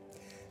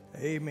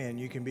Amen.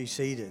 You can be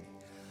seated.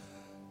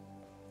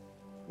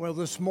 Well,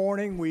 this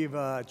morning we've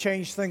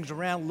changed things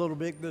around a little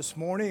bit this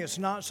morning. It's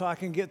not so I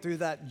can get through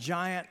that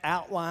giant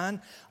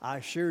outline. I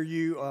assure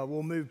you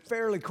we'll move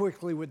fairly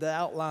quickly with the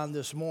outline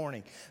this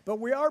morning. But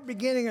we are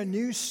beginning a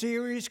new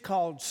series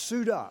called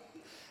Suit Up.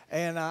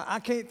 And I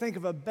can't think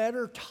of a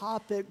better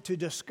topic to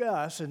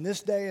discuss in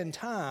this day and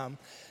time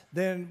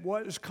than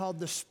what is called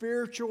the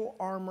spiritual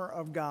armor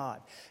of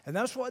God. And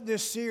that's what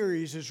this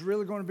series is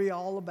really going to be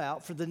all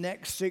about for the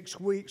next 6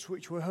 weeks,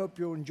 which we hope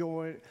you'll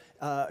enjoy.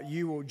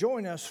 You will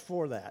join us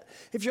for that.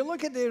 If you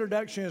look at the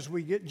introduction as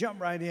we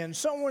jump right in,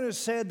 someone has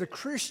said the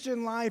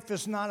Christian life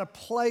is not a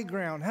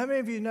playground. How many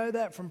of you know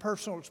that from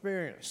personal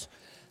experience?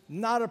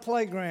 Not a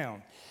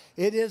playground.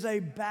 It is a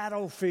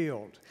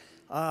battlefield.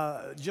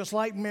 Just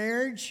like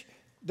marriage,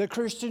 the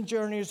Christian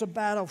journey is a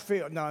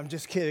battlefield. No, I'm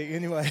just kidding.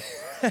 Anyway.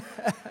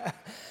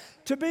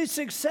 To be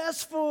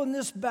successful in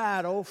this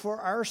battle for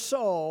our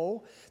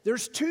soul,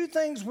 there's 2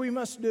 things we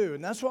must do,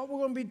 and that's what we're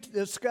going to be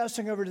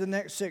discussing over the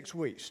next 6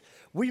 weeks.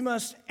 We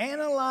must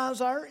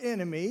analyze our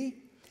enemy,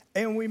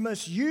 and we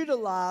must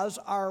utilize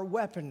our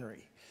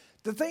weaponry.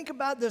 To think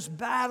about this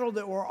battle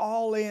that we're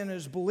all in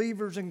as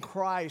believers in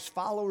Christ,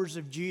 followers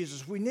of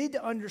Jesus, we need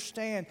to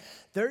understand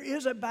there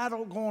is a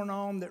battle going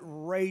on that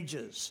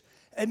rages.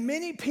 And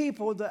many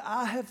people that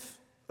I have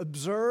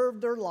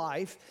observed their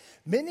life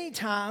many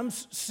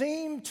times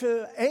seem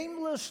to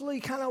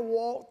aimlessly kind of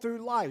walk through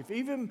life,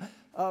 even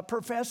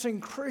professing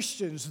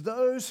Christians,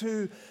 those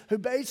who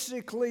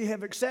basically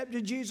have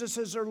accepted Jesus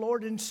as their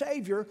Lord and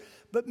Savior,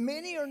 but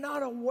many are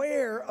not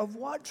aware of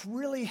what's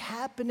really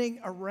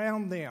happening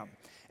around them.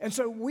 And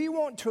so we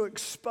want to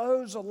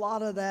expose a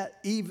lot of that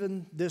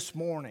even this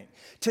morning.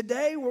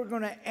 Today we're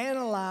going to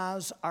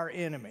analyze our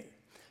enemy.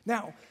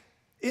 Now,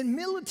 in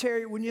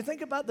military, when you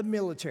think about the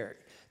military,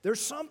 there's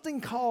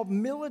something called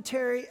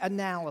military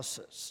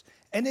analysis,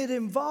 and it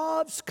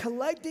involves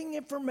collecting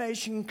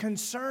information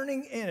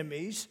concerning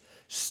enemies,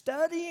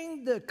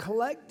 studying the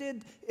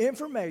collected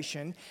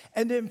information,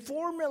 and then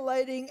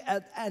formulating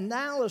an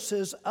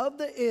analysis of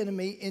the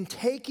enemy and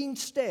taking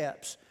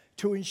steps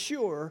to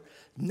ensure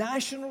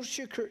national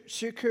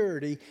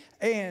security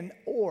and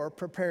or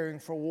preparing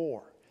for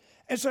war.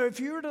 And so if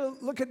you were to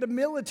look at the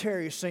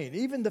military scene,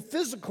 even the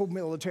physical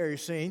military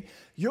scene,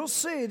 you'll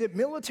see that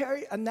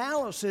military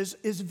analysis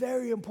is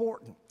very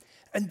important.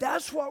 And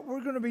that's what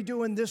we're going to be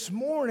doing this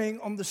morning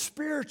on the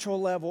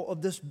spiritual level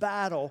of this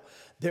battle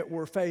that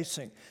we're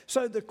facing.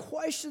 So the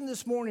question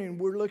this morning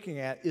we're looking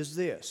at is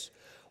this: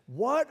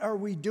 what are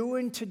we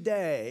doing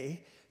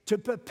today to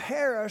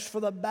prepare us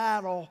for the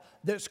battle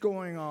that's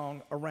going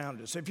on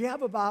around us? If you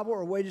have a Bible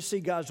or a way to see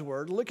God's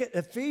Word, look at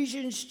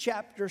Ephesians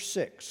chapter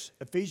 6.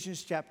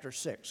 Ephesians chapter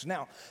 6.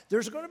 Now,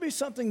 there's going to be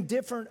something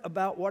different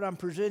about what I'm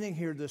presenting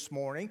here this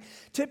morning.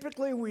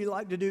 Typically, we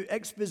like to do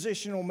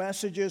expositional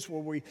messages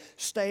where we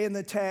stay in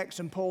the text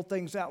and pull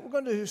things out. We're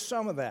going to do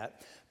some of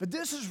that. But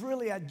this is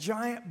really a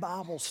giant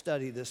Bible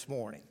study this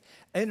morning.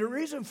 And the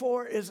reason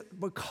for it is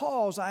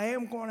because I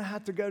am going to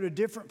have to go to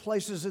different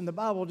places in the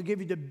Bible to give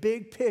you the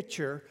big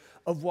picture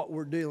of what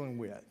we're dealing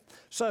with.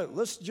 So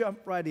let's jump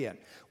right in.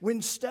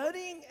 When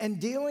studying and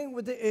dealing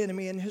with the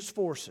enemy and his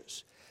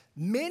forces,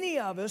 many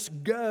of us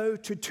go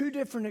to 2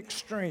 different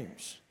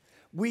extremes.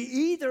 We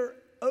either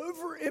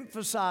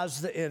overemphasize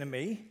the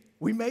enemy,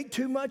 we make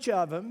too much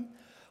of him,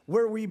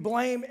 where we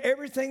blame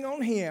everything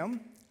on him.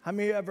 How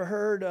many of you ever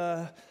heard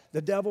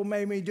the devil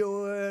made me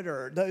do it,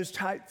 or those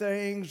type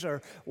things,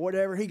 or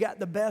whatever? He got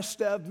the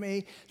best of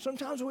me.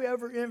 Sometimes we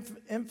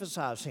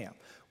overemphasize him.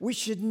 We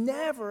should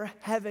never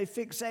have a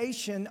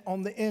fixation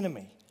on the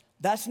enemy.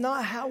 That's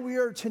not how we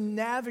are to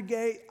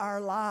navigate our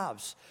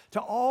lives,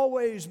 to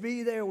always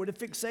be there with a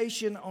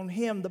fixation on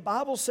him. The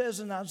Bible says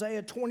in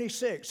Isaiah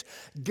 26,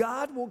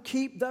 God will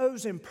keep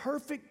those in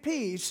perfect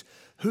peace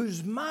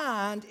whose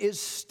mind is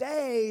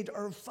stayed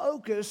or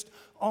focused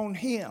on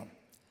him.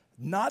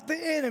 Not the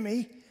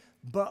enemy,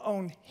 but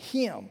on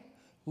him,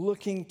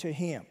 looking to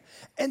him.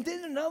 And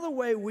then another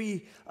way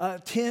we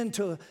tend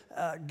to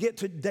get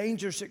to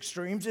dangerous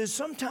extremes is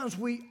sometimes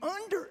we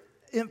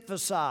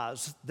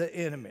underemphasize the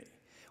enemy.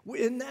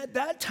 In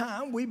that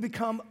time, we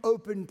become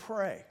open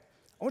prey.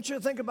 I want you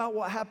to think about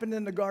what happened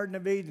in the Garden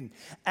of Eden.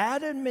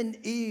 Adam and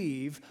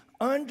Eve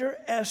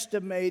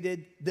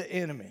underestimated the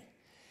enemy.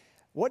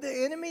 What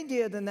the enemy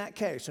did in that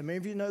case, many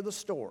of you know the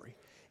story,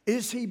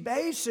 is he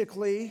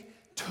basically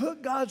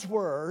took God's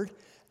word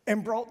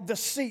and brought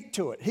deceit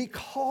to it. He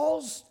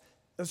caused,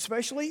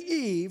 especially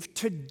Eve,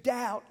 to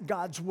doubt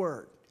God's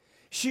word.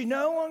 She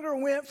no longer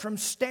went from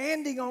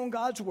standing on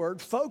God's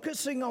word,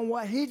 focusing on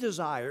what he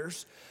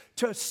desires,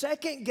 to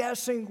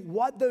second-guessing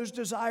what those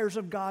desires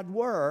of God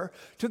were,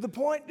 to the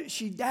point that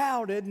she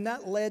doubted, and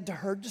that led to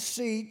her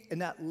deceit,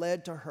 and that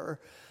led to her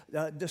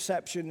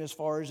deception as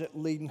far as it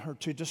leading her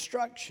to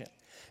destruction.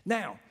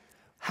 Now,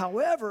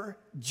 however,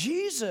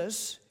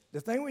 Jesus,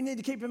 the thing we need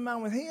to keep in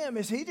mind with him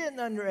is he didn't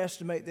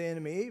underestimate the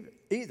enemy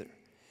either.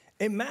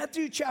 In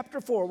Matthew chapter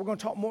 4, we're going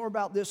to talk more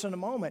about this in a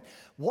moment.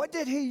 What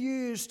did he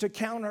use to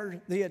counter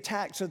the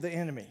attacks of the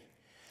enemy?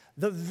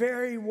 the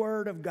very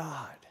Word of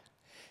God.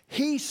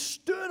 He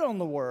stood on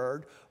the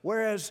Word,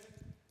 whereas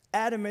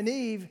Adam and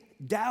Eve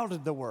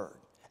doubted the Word.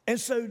 And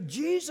so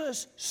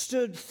Jesus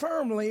stood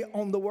firmly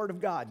on the Word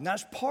of God. And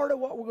that's part of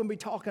what we're going to be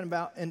talking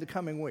about in the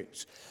coming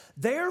weeks.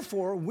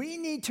 Therefore, we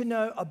need to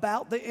know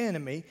about the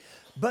enemy,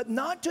 but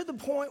not to the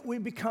point we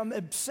become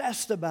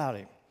obsessed about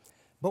him.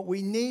 But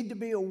we need to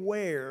be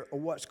aware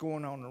of what's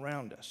going on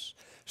around us.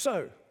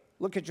 So,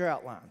 look at your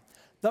outline.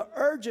 The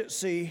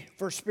urgency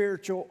for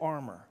spiritual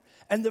armor.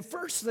 And the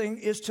first thing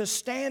is to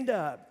stand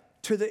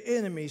up to the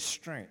enemy's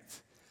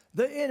strength.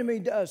 The enemy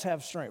does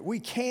have strength. We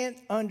can't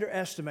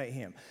underestimate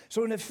him.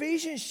 So in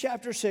Ephesians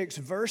chapter 6,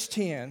 verse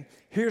 10,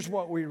 here's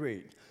what we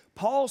read.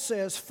 Paul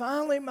says,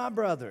 "Finally, my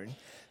brethren,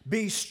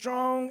 be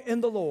strong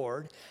in the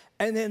Lord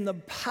and in the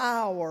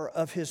power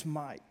of his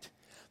might."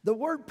 The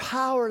word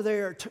power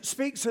there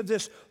speaks of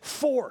this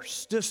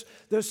force, this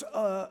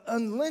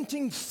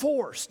unrelenting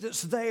force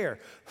that's there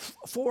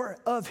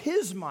of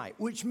his might,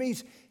 which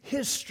means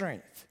his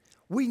strength.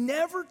 We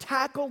never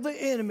tackle the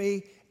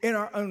enemy in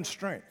our own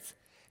strength.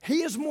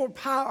 He is more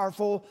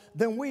powerful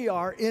than we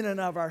are in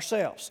and of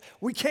ourselves.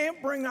 We can't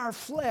bring our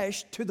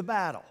flesh to the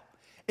battle.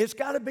 It's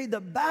got to be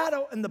the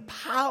battle and the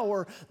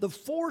power, the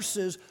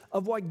forces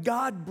of what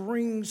God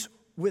brings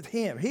with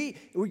him.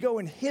 We go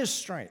in his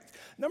strength.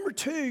 Number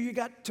two, you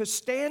got to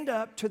stand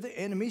up to the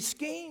enemy's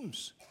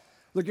schemes.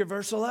 Look at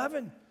verse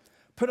 11.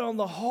 Put on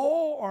the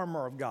whole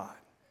armor of God.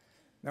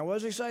 Now, what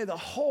does he say? The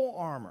whole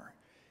armor.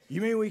 You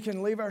mean we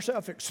can leave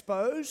ourselves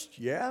exposed?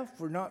 Yeah, if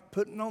we're not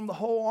putting on the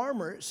whole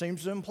armor, it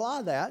seems to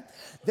imply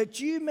that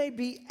you may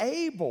be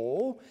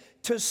able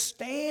to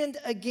stand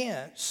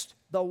against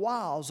the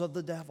wiles of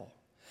the devil.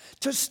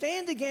 To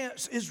stand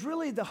against is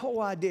really the whole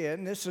idea,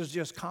 and this is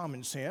just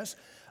common sense,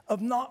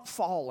 of not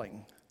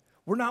falling.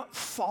 We're not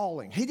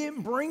falling. He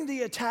didn't bring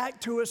the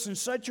attack to us in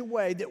such a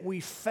way that we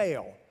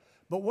fail.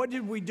 But what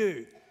did we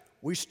do?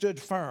 We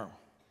stood firm.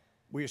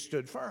 We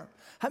stood firm.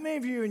 How many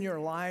of you in your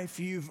life,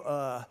 you've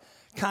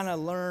kind of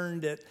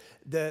learned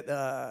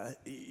that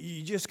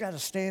you just got to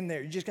stand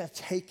there. You just got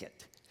to take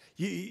it.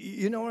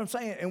 You know what I'm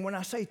saying? And when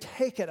I say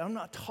take it, I'm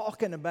not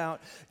talking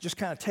about just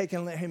kind of take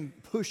and let him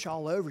push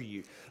all over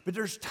you. But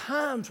there's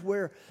times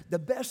where the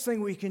best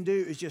thing we can do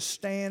is just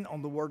stand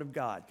on the Word of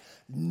God,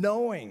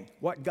 knowing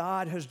what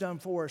God has done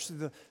for us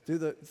through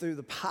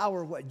the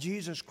power of what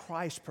Jesus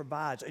Christ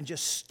provides, and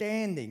just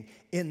standing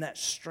in that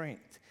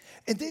strength.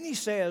 And then he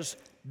says,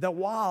 the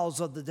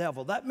wiles of the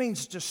devil. That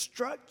means the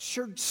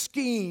structured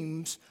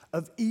schemes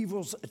of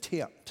evil's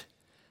attempt.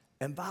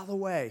 And by the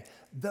way,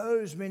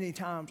 those many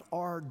times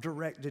are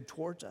directed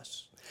towards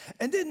us.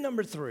 And then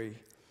number three,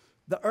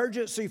 the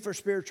urgency for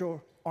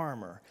spiritual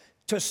armor,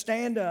 to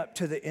stand up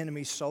to the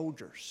enemy's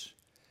soldiers.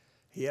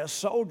 He has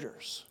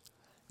soldiers.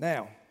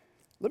 Now,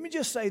 let me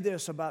just say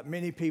this about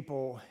many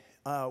people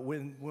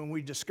when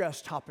we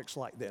discuss topics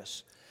like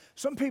this.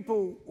 Some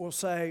people will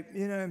say,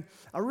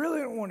 I really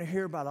don't want to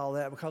hear about all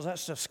that because that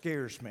stuff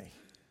scares me.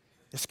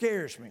 It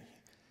scares me.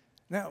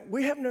 Now,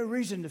 we have no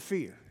reason to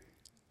fear.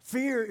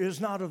 Fear is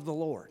not of the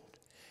Lord.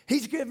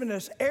 He's given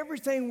us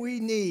everything we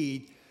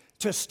need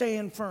to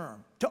stand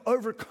firm, to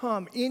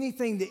overcome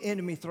anything the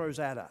enemy throws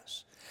at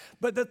us.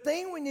 But the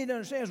thing we need to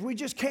understand is we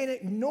just can't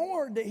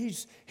ignore that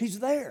he's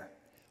there.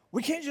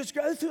 We can't just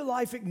go through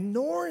life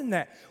ignoring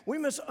that. We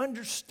must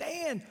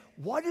understand,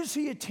 what is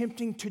he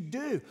attempting to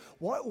do?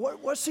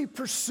 What's he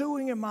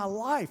pursuing in my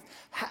life?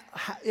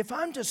 If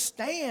I'm to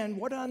stand,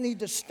 what do I need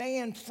to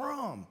stand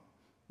from?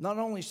 Not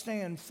only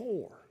stand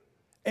for.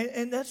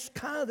 And that's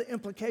kind of the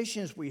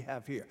implications we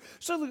have here.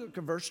 So look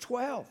at verse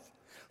 12.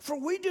 For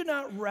we do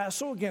not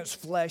wrestle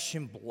against flesh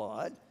and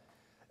blood.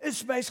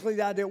 It's basically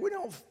the idea,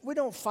 we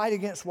don't fight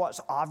against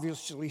what's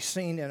obviously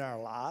seen in our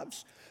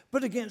lives,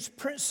 but against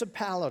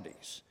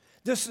principalities.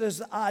 This is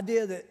the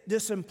idea that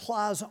this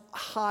implies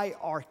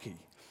hierarchy.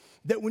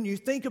 That when you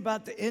think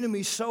about the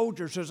enemy's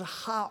soldiers, there's a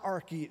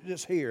hierarchy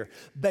that's here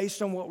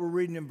based on what we're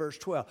reading in verse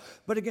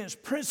 12. But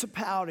against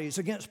principalities,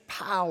 against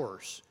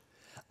powers,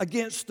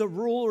 against the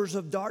rulers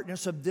of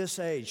darkness of this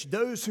age,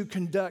 those who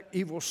conduct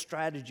evil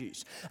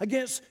strategies,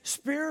 against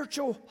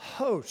spiritual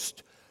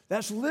hosts,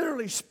 that's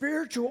literally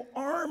spiritual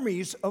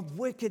armies of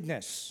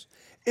wickedness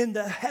in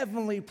the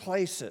heavenly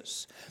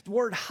places. The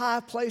word high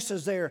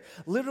places there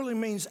literally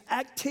means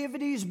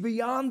activities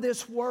beyond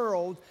this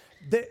world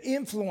that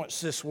influence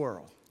this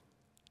world.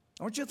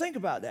 I want you to think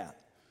about that.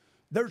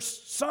 There's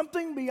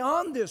something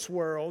beyond this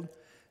world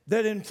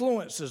that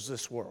influences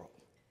this world.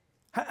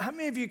 How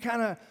many of you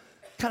kind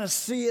of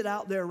see it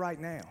out there right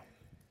now?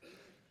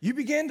 You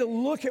begin to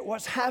look at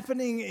what's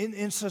happening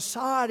in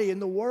society, in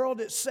the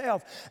world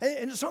itself,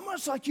 and it's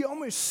almost like you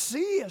almost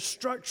see a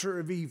structure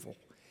of evil.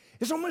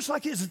 It's almost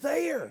like it's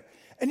there.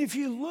 And if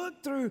you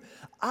look through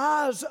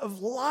eyes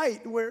of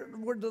light, where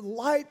the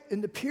light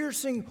and the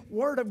piercing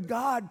word of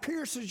God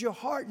pierces your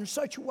heart in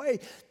such a way,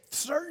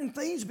 certain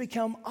things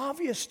become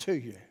obvious to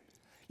you.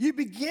 You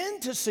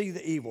begin to see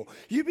the evil.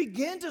 You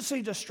begin to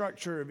see the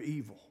structure of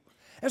evil.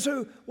 And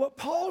so what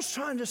Paul's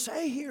trying to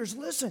say here is,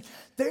 listen,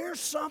 there's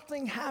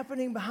something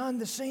happening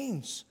behind the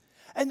scenes.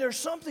 And there's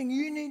something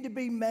you need to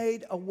be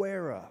made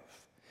aware of.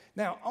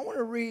 Now, I want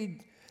to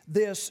read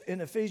this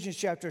in Ephesians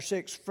chapter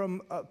 6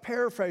 from a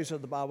paraphrase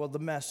of the Bible, the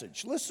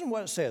Message. Listen to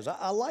what it says.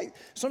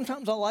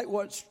 Sometimes I like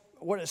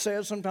what it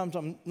says, sometimes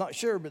I'm not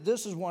sure, but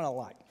this is one I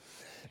like.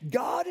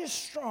 God is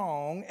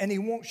strong, and he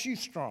wants you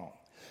strong.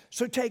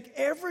 So take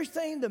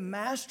everything the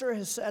Master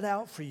has set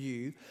out for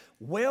you,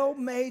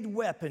 well-made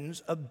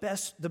weapons of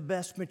the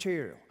best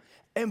material,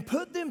 and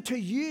put them to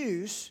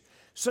use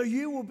so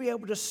you will be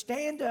able to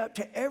stand up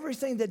to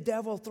everything the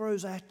devil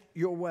throws at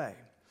your way.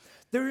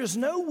 There is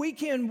no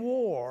weekend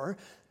war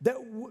that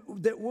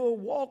we'll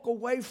walk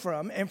away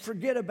from and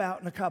forget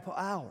about in a couple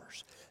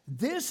hours.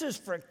 This is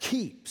for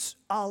keeps,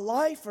 a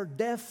life or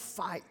death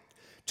fight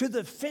to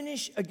the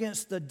finish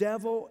against the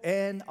devil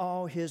and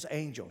all his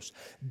angels.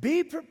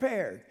 Be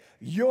prepared.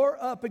 You're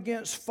up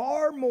against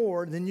far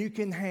more than you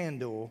can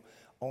handle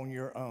on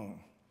your own.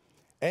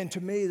 And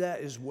to me,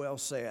 that is well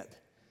said.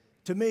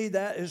 To me,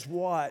 that is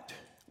what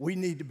we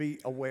need to be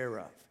aware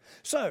of.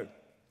 So,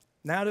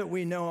 now that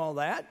we know all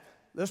that,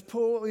 let's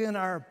pull in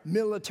our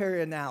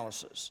military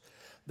analysis.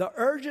 The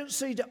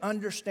urgency to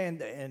understand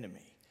the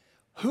enemy.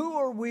 Who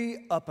are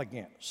we up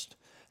against?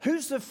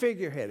 Who's the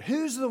figurehead?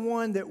 Who's the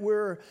one that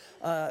we're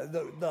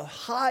the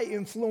high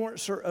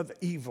influencer of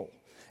evil?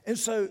 And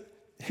so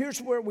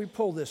here's where we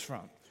pull this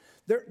from.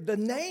 The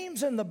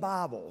names in the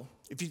Bible,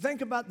 if you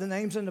think about the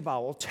names in the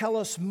Bible, tell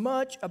us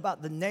much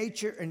about the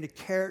nature and the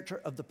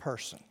character of the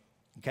person.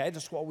 Okay,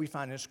 that's what we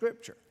find in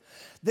Scripture.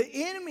 The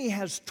enemy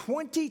has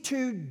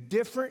 22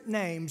 different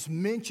names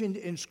mentioned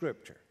in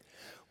Scripture.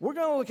 We're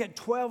going to look at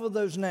 12 of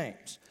those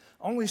names.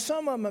 Only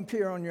some of them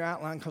appear on your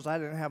outline because I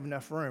didn't have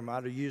enough room.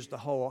 I'd have used the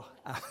whole.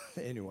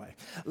 Anyway,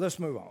 let's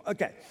move on.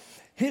 Okay,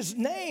 his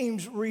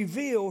names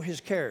reveal his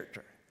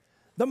character.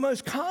 The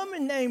most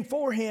common name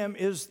for him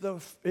is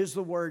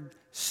the word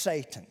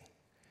Satan.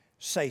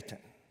 Satan.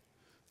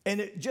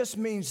 And it just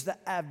means the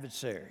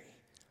adversary.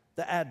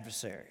 The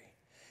adversary.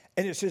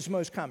 And it's his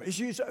most common. It's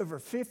used over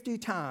 50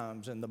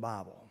 times in the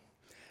Bible.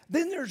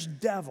 Then there's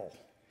devil.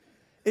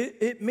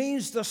 It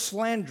means the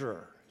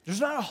slanderer. There's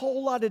not a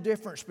whole lot of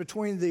difference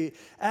between the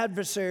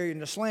adversary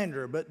and the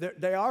slanderer, but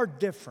they are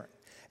different.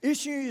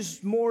 It's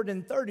used more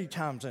than 30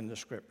 times in the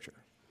Scripture.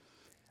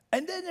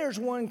 And then there's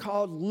one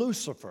called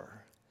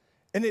Lucifer,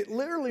 and it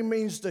literally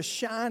means the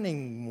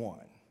shining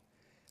one.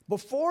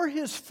 Before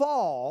his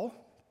fall,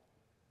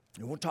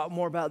 and we'll talk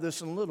more about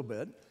this in a little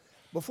bit,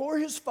 before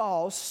his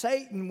fall,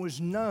 Satan was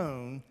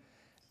known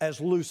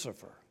as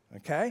Lucifer,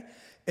 okay?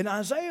 In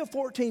Isaiah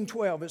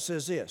 14:12, it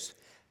says this,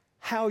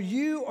 "How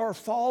you are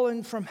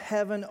fallen from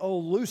heaven, O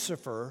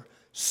Lucifer,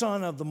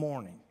 son of the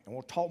morning." And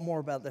we'll talk more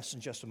about this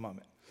in just a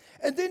moment.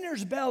 And then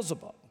there's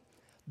Beelzebub,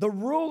 the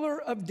ruler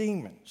of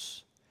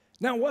demons.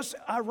 Now, what's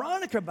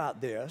ironic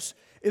about this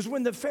is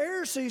when the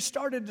Pharisees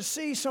started to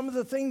see some of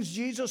the things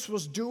Jesus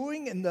was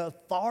doing and the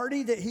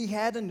authority that he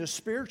had in the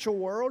spiritual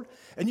world,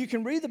 and you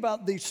can read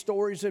about these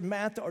stories in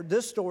Matthew, or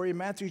this story in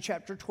Matthew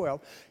chapter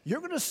 12, you're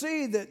going to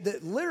see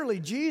that literally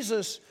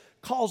Jesus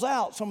calls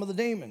out some of the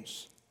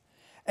demons.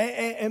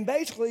 And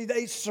basically,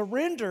 they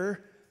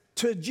surrender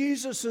to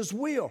Jesus'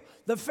 will.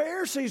 The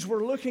Pharisees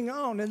were looking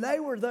on, and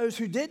they were those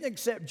who didn't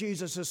accept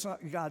Jesus as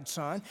God's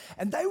son,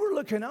 and they were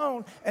looking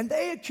on, and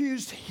they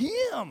accused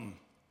him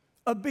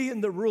of being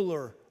the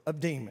ruler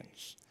of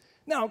demons.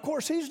 Now, of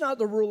course, he's not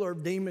the ruler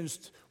of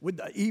demons with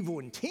the evil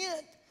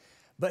intent,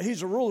 but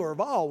he's a ruler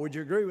of all. Would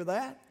you agree with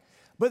that?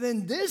 But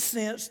in this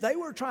sense, they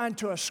were trying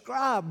to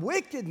ascribe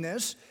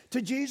wickedness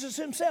to Jesus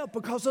himself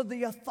because of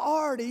the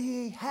authority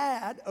he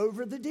had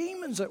over the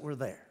demons that were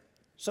there.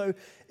 So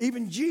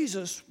even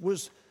Jesus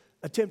was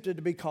attempted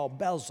to be called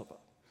Beelzebub.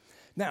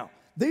 Now,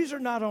 these are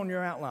not on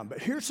your outline, but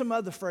here's some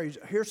other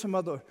phrases, here's some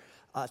other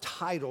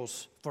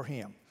titles for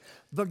him.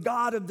 The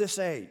God of this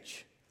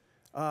age.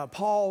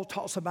 Paul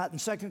talks about in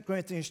 2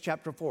 Corinthians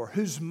chapter 4,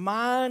 whose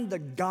mind the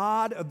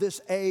God of this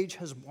age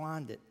has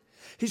blinded.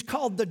 He's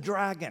called the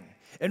dragon.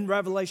 In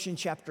Revelation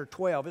chapter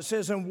 12, it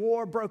says, "And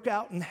war broke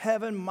out in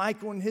heaven.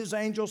 Michael and his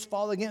angels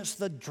fought against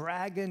the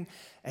dragon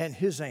and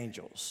his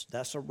angels."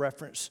 That's a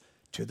reference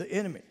to the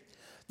enemy.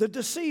 The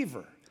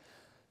deceiver.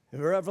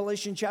 In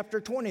Revelation chapter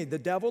 20, the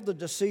devil, the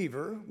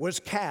deceiver, was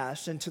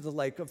cast into the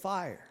lake of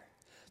fire.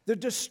 The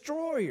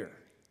destroyer.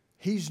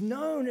 He's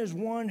known as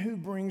one who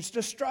brings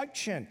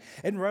destruction.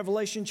 In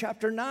Revelation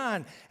chapter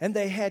 9, and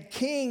they had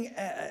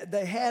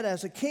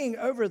as a king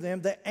over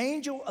them the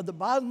angel of the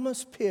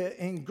bottomless pit.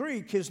 In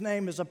Greek, his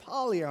name is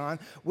Apollyon,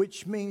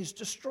 which means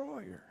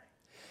destroyer.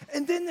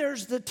 And then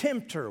there's the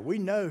tempter. We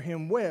know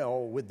him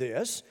well with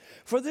this.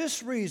 "For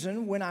this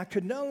reason, when I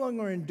could no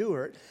longer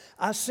endure it,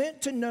 I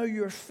sent to know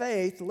your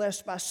faith,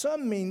 lest by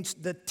some means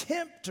the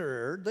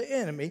tempter, the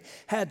enemy,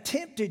 had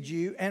tempted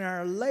you, and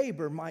our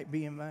labor might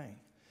be in vain."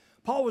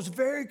 Paul was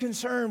very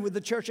concerned with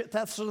the church at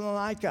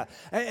Thessalonica,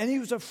 and he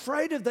was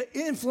afraid of the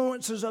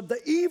influences of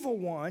the evil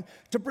one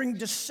to bring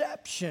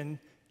deception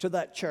to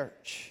that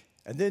church.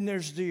 And then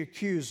there's the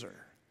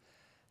accuser.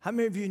 How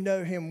many of you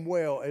know him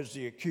well as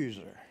the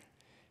accuser?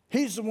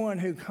 He's the one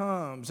who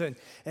comes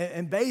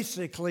and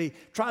basically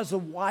tries to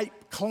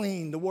wipe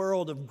clean the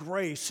world of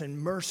grace and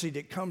mercy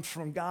that comes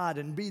from God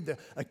and be the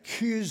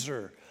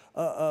accuser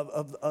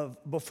of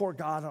before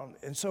God.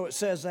 And so it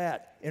says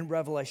that in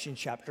Revelation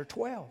chapter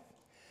 12.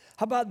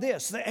 How about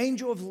this? The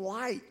angel of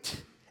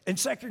light in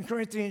 2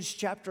 Corinthians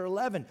chapter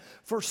 11.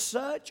 For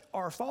such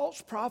are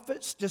false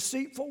prophets,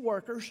 deceitful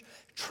workers,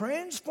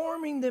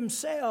 transforming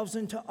themselves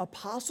into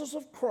apostles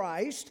of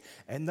Christ,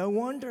 and no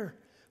wonder.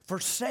 For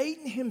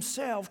Satan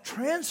himself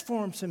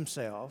transforms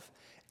himself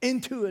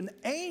into an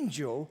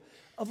angel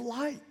of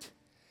light.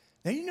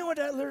 Now, you know what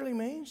that literally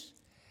means?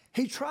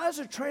 He tries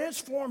to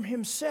transform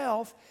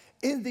himself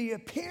in the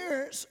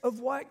appearance of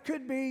what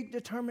could be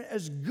determined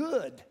as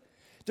good.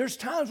 There's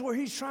times where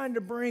he's trying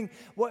to bring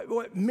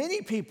what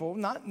many people,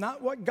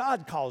 not what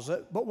God calls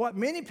it, but what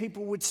many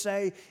people would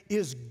say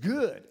is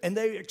good. And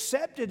they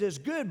accept it as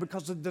good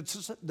because of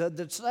the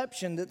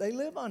deception that they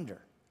live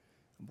under.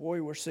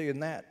 Boy, we're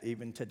seeing that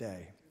even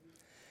today.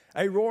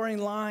 A roaring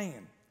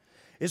lion.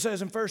 It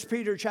says in 1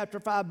 Peter chapter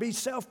 5, be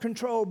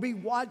self-controlled, be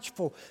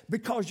watchful,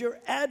 because your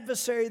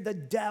adversary, the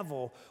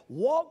devil,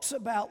 walks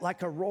about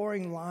like a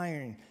roaring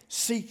lion,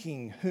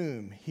 seeking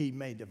whom he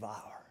may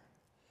devour.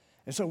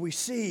 And so we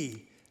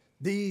see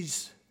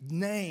these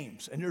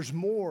names, and there's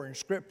more in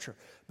Scripture,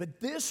 but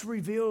this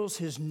reveals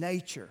his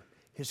nature,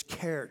 his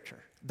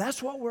character.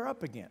 That's what we're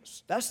up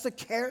against. That's the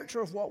character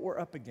of what we're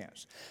up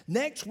against.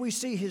 Next, we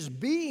see his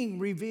being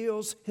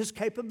reveals his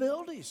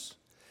capabilities.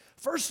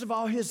 First of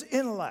all, his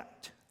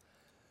intellect.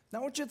 Now,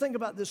 I want you to think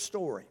about this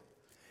story.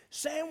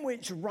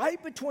 Sandwiched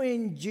right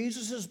between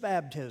Jesus'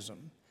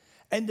 baptism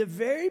and the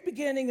very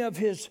beginning of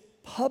his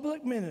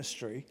public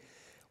ministry,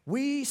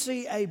 we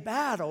see a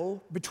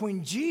battle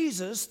between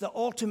Jesus, the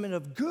ultimate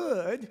of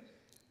good,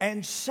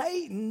 and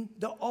Satan,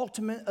 the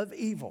ultimate of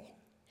evil.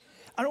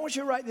 I don't want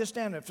you to write this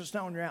down if it's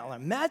not on your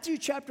outline. Matthew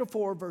chapter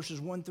 4,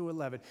 verses 1 through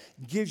 11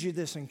 gives you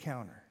this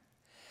encounter.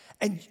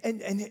 And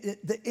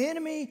the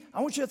enemy,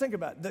 I want you to think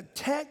about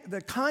it.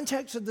 The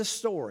context of this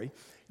story,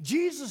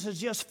 Jesus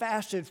has just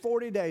fasted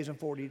 40 days and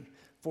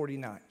 40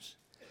 nights.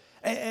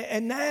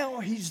 And now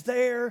he's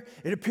there.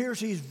 It appears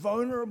he's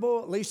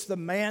vulnerable, at least the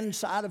man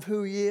side of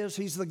who he is.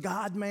 He's the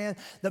God man,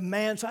 the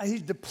man side.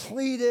 He's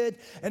depleted.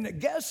 And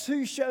guess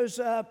who shows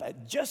up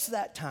at just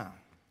that time?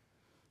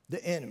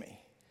 The enemy.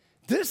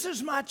 This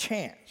is my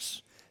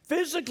chance.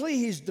 Physically,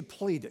 he's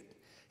depleted.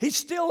 He's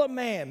still a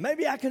man.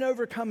 Maybe I can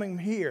overcome him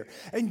here.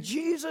 And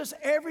Jesus,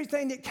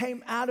 everything that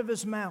came out of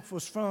his mouth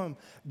was from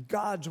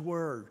God's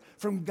word,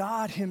 from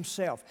God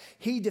himself.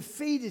 He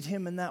defeated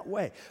him in that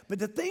way. But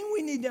the thing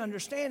we need to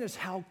understand is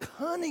how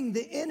cunning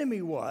the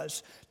enemy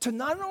was to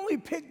not only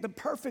pick the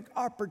perfect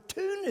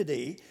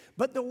opportunity,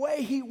 but the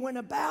way he went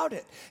about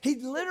it. He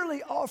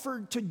literally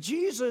offered to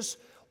Jesus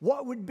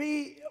what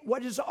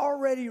is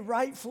already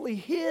rightfully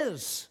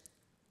his.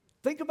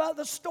 Think about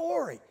the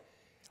story.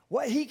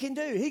 What he can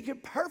do.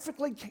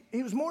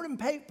 He was more than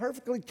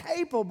perfectly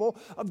capable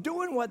of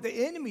doing what the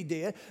enemy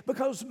did,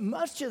 because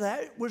much of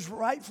that was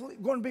going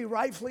to be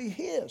rightfully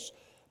his.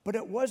 But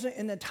it wasn't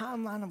in the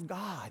timeline of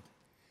God.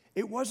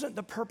 It wasn't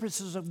the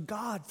purposes of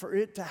God for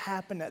it to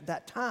happen at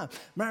that time.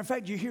 Matter of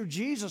fact, you hear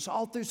Jesus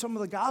all through some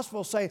of the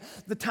Gospels say,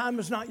 the time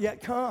has not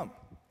yet come.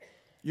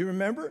 You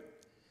remember?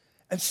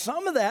 And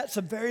some of that's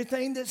the very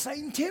thing that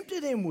Satan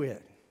tempted him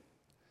with.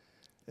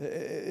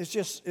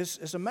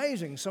 It's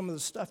amazing, some of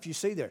the stuff you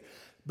see there.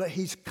 But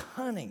he's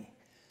cunning.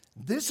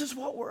 This is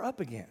what we're up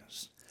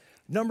against.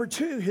 Number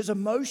two, his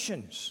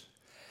emotions.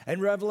 In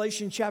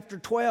Revelation chapter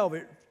 12,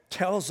 it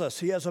tells us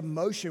he has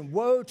emotion.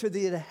 Woe to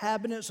the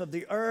inhabitants of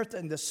the earth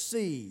and the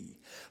sea,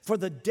 for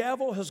the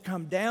devil has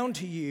come down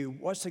to you.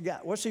 What's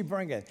he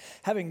bringing?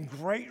 Having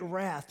great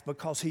wrath,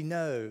 because he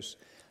knows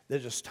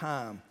that his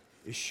time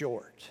is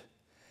short.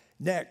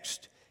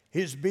 Next,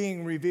 his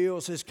being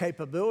reveals his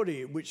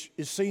capability, which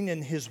is seen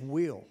in his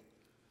will,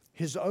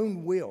 his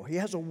own will. He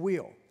has a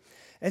will.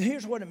 And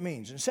here's what it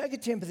means. In 2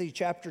 Timothy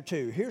chapter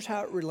 2, here's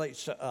how it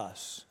relates to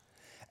us.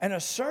 And a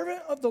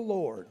servant of the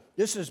Lord,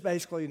 this is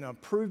basically an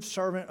approved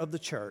servant of the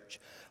church,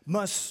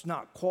 must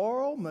not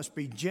quarrel, must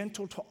be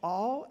gentle to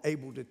all,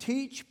 able to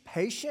teach,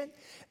 patient,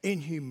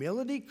 in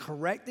humility,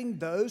 correcting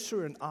those who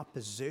are in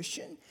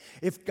opposition.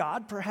 If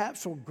God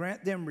perhaps will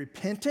grant them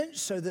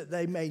repentance so that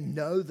they may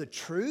know the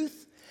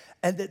truth,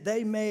 and that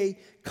they may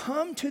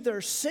come to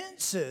their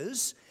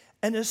senses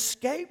and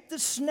escape the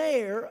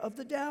snare of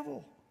the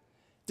devil.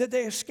 That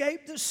they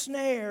escape the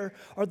snare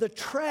or the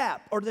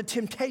trap or the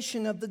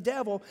temptation of the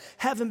devil,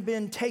 having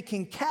been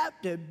taken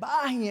captive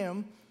by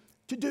him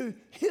to do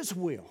his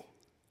will.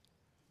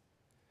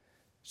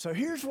 So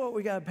here's what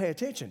we got to pay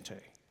attention to.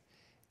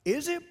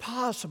 Is it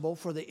possible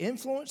for the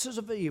influences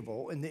of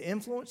evil and the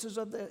influences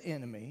of the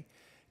enemy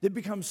that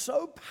become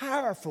so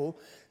powerful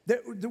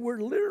that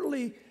we're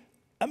literally...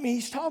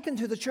 he's talking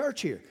to the church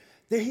here,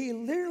 that he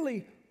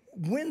literally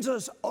wins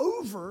us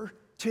over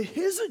to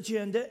his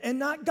agenda and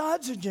not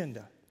God's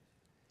agenda.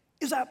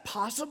 Is that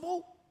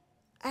possible?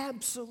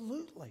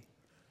 Absolutely.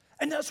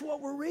 And that's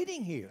what we're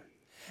reading here.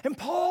 And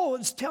Paul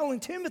is telling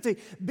Timothy,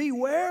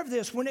 beware of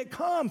this. When it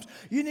comes,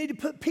 you need to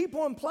put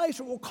people in place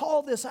or we'll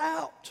call this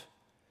out.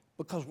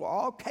 Because we're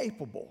all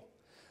capable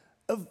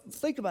of,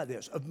 think about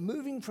this, of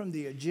moving from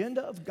the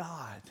agenda of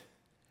God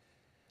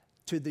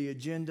to the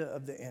agenda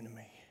of the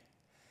enemy.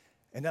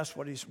 And that's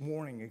what he's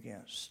warning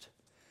against.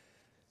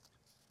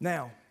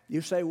 Now,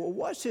 you say, well,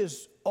 what's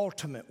his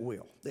ultimate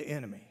will, the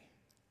enemy?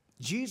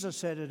 Jesus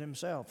said it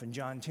himself in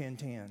John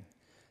 10:10.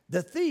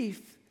 The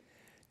thief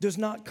does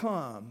not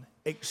come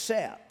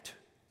except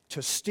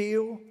to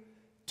steal,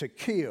 to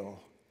kill,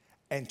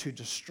 and to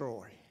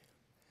destroy.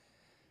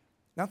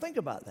 Now think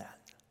about that.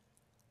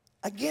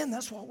 Again,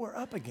 that's what we're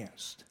up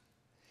against.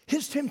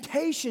 His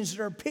temptations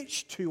that are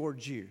pitched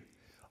towards you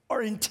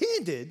are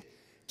intended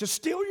to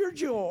steal your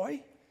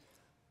joy,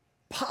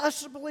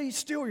 possibly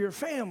steal your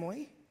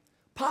family,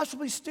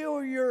 possibly steal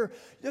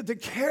the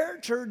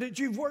character that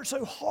you've worked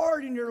so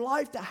hard in your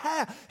life to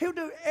have. He'll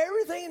do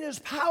everything in his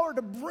power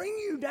to bring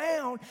you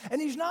down,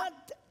 and he's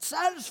not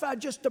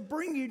satisfied just to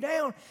bring you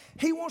down.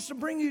 He wants to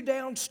bring you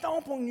down,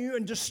 stomp on you,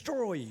 and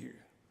destroy you.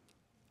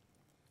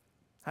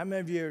 How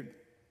many of you are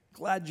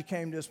glad you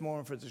came this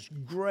morning for this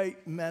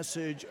great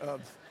message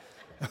of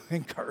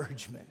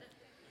encouragement?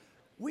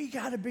 We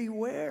got to be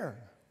aware.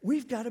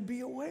 We've got to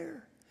be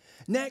aware.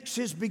 Next,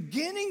 his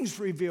beginnings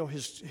reveal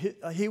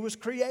he was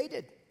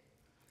created.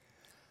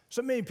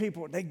 So many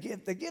people, they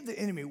give the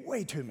enemy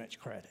way too much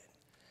credit.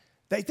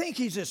 They think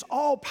he's this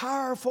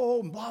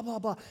all-powerful and blah, blah,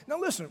 blah. Now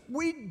listen,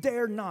 we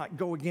dare not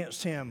go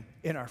against him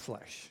in our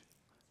flesh.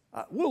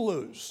 We'll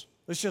lose.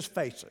 Let's just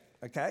face it,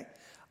 okay?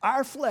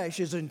 Our flesh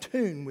is in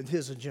tune with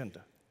his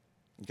agenda,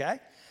 okay?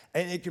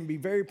 And it can be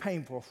very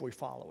painful if we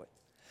follow it.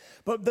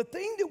 But the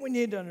thing that we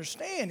need to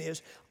understand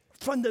is,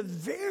 from the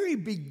very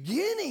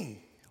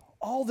beginning,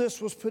 all this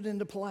was put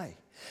into play.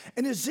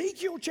 In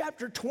Ezekiel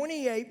chapter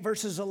 28,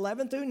 verses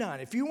 11 through 9,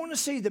 if you want to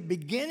see the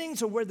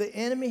beginnings of where the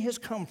enemy has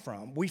come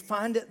from, we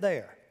find it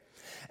there.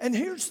 And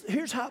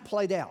here's how it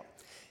played out.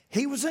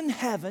 He was in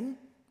heaven,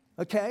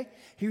 okay?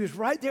 He was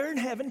right there in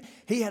heaven.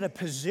 He had a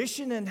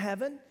position in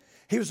heaven.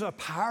 He was a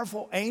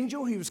powerful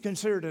angel. He was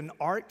considered an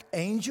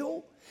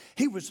archangel.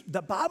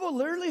 The Bible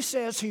literally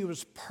says he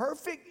was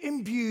perfect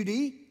in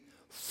beauty,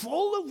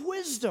 full of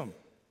wisdom.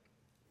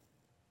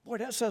 Boy,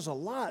 that says a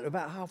lot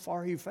about how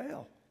far he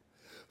fell.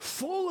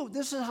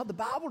 This is how the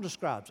Bible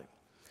describes him.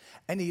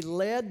 And he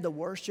led the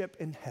worship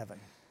in heaven.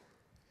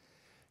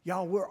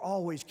 Y'all, we're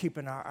always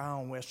keeping our eye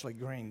on Wesley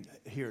Green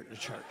here at the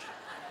church.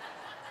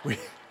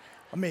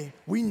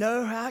 We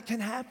know how it can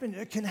happen.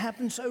 It can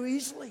happen so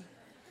easily.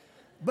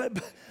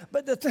 But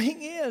the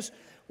thing is,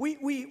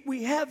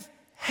 we have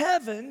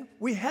heaven,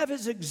 we have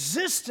his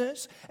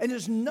existence, and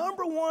his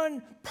number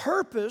one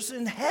purpose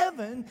in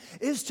heaven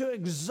is to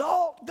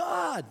exalt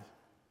God.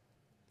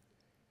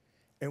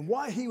 And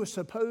what he was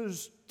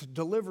supposed to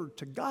deliver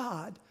to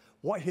God,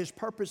 what his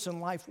purpose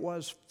in life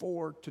was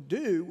to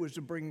do, was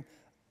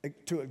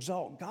to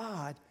exalt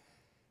God,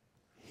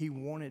 he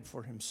wanted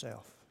for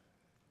himself.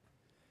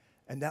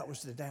 And that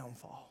was the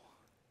downfall.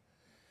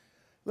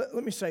 Let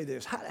me say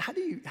this. How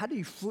do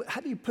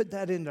you put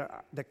that into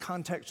the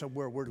context of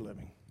where we're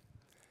living?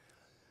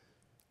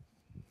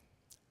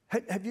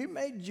 Have you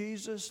made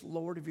Jesus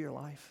Lord of your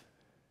life?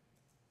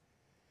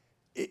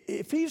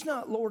 If he's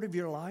not Lord of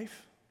your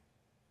life,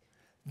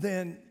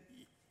 then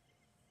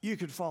you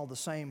could follow the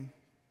same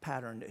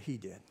pattern that he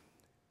did.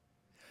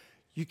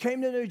 You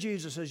came to know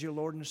Jesus as your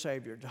Lord and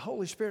Savior. The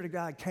Holy Spirit of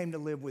God came to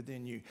live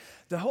within you.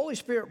 The Holy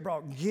Spirit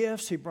brought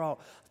gifts. He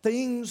brought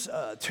things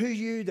to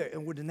you that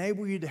would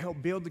enable you to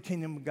help build the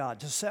kingdom of God,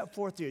 to set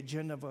forth the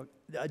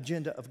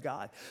agenda of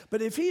God.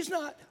 But if he's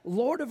not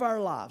Lord of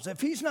our lives,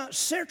 if he's not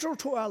central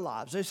to our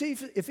lives,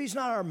 if he's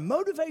not our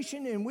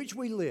motivation in which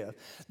we live,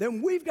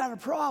 then we've got a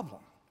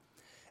problem.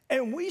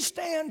 And we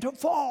stand to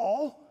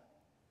fall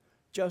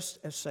just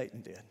as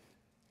Satan did.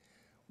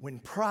 When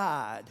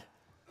pride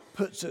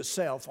puts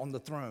itself on the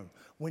throne,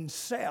 when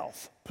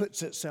self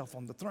puts itself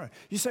on the throne.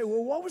 You say,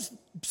 well, what was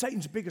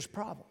Satan's biggest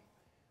problem?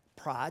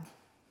 Pride.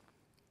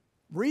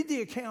 Read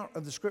the account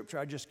of the scripture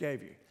I just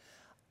gave you.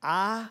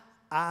 I.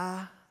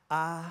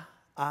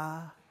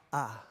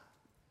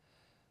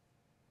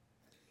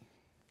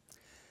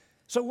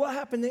 So what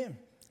happened then?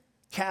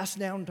 Cast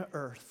down to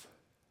earth.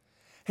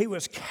 He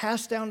was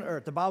cast down to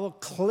earth. The Bible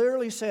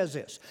clearly says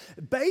this.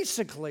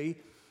 Basically,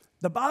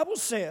 the Bible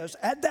says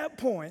at that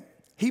point,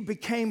 he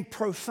became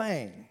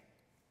profane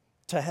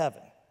to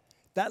heaven.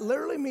 That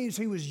literally means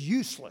he was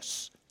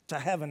useless to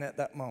heaven at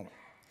that moment.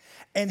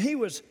 And he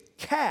was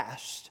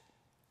cast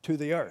to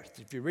the earth.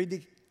 If you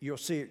read you'll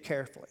see it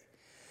carefully.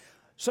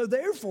 So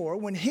therefore,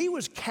 when he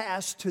was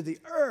cast to the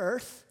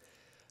earth,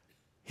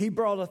 he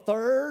brought a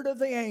third of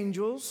the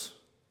angels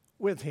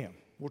with him.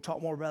 We'll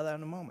talk more about that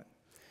in a moment.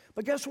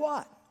 But guess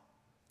what?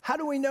 How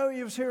do we know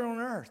he was here on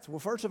earth? Well,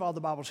 first of all,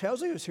 the Bible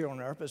tells he was here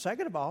on earth. But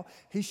second of all,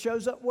 he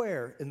shows up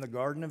where? In the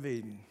Garden of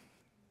Eden.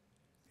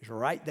 He's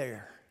right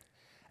there.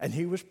 And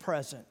he was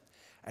present.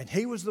 And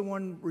he was the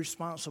one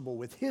responsible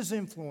with his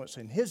influence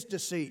and his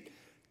deceit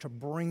to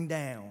bring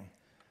down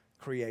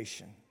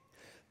creation.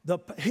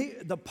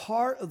 the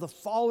part of the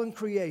fallen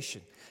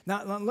creation.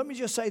 Now, let me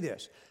just say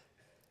this.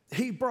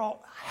 He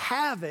brought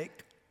havoc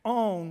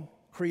on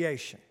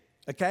creation,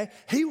 okay?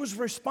 He was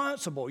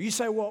responsible. You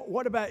say, well,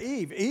 what about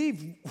Eve?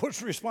 Eve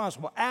was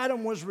responsible.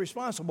 Adam was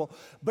responsible.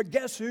 But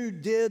guess who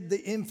did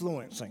the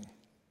influencing?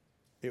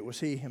 It was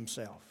he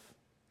himself.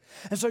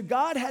 And so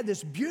God had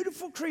this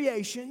beautiful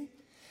creation.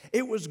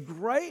 It was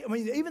great. I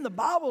mean, even the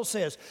Bible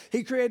says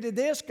he created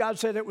this. God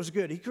said it was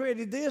good. He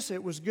created this.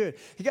 It was good.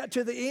 He got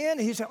to the end.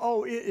 He said,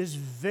 oh, it is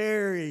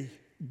very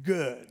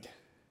good.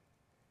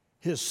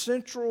 His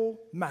central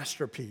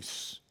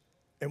masterpiece.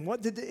 And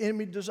what did the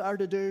enemy desire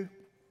to do?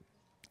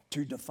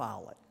 To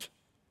defile it.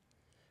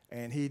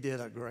 And he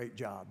did a great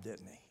job,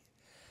 didn't he?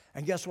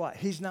 And guess what?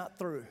 He's not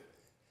through.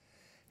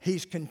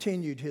 He's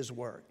continued his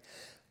work.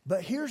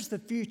 But here's the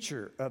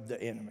future of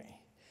the enemy.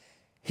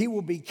 He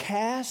will be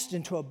cast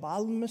into a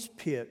bottomless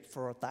pit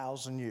for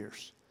 1,000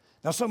 years.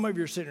 Now, some of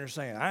you are sitting there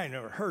saying, I ain't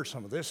never heard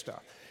some of this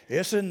stuff.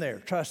 It's in there,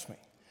 trust me.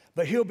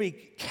 But he'll be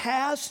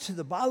cast to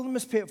the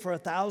bottomless pit for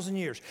 1,000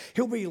 years.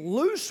 He'll be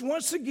loose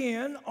once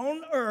again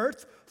on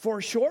earth for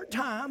a short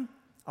time.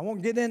 I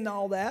won't get into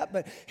all that,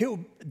 but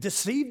he'll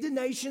deceive the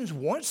nations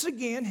once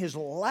again, his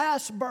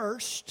last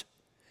burst.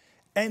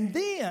 And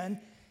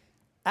then,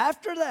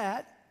 after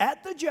that,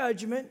 at the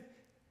judgment,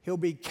 he'll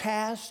be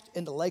cast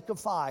in the lake of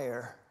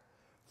fire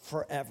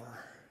forever.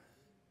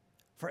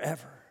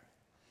 Forever.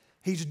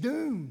 He's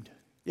doomed.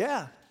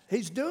 Yeah,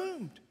 he's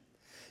doomed.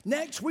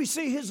 Next, we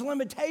see his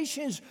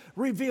limitations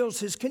reveals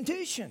his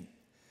condition.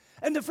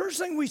 And the first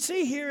thing we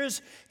see here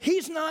is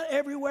he's not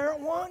everywhere at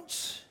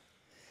once.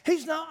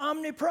 He's not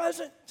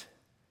omnipresent.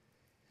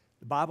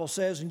 The Bible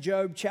says in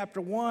Job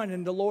chapter 1,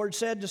 and the Lord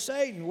said to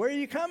Satan, where are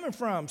you coming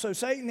from? So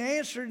Satan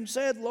answered and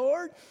said,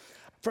 Lord,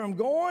 from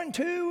going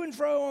to and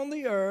fro on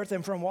the earth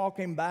and from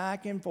walking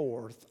back and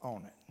forth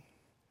on it.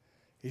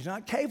 He's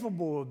not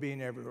capable of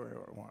being everywhere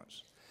at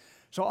once.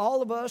 So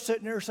all of us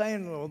sitting there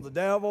saying, well, the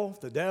devil,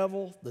 the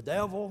devil, the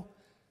devil.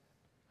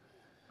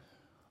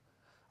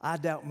 I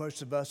doubt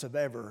most of us have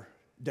ever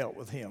dealt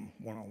with him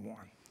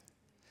one-on-one.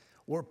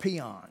 We're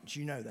peons,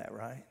 you know that,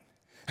 right?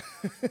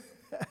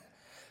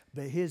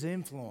 But his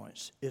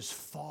influence is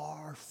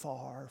far,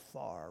 far,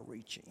 far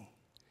reaching.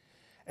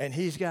 And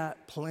he's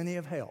got plenty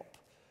of help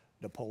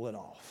to pull it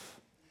off.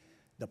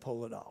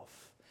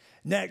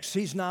 Next,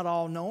 he's not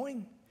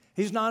all-knowing.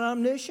 He's not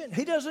omniscient.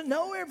 He doesn't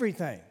know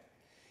everything.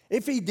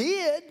 If he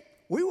did,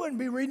 we wouldn't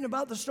be reading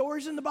about the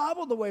stories in the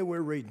Bible the way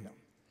we're reading them.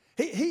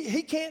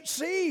 He can't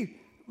see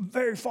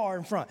very far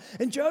in front.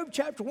 In Job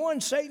chapter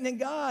 1, Satan and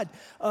God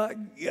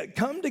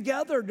come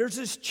together. There's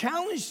this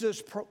challenge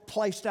that's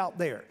placed out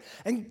there.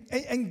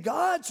 And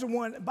God's the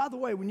one, by the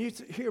way, when you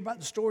hear about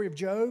the story of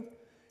Job,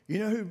 you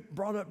know who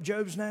brought up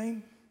Job's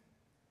name?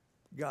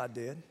 God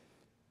did.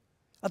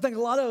 I think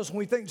a lot of us, when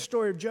we think the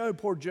story of Job,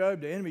 poor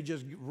Job, the enemy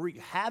just wreaked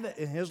havoc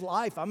in his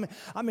life. I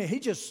mean, he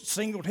just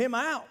singled him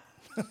out.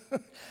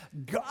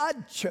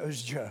 God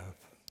chose Job.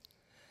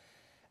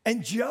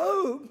 And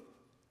Job,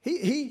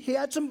 he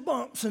had some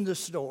bumps in the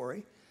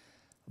story,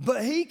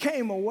 but he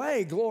came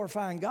away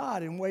glorifying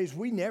God in ways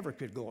we never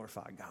could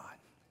glorify God.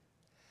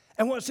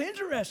 And what's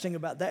interesting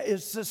about that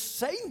is that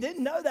Satan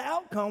didn't know the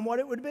outcome, what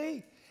it would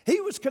be. He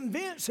was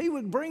convinced he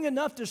would bring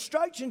enough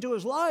destruction to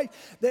his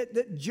life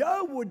that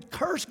Job would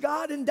curse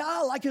God and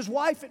die like his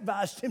wife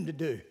advised him to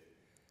do.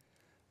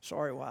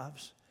 Sorry,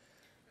 wives.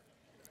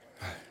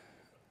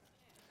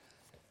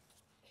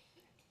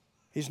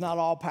 He's not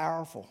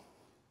all-powerful.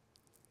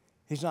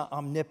 He's not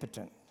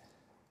omnipotent.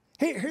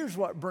 Here's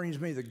what brings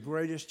me the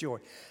greatest joy.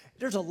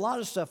 There's a lot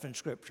of stuff in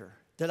Scripture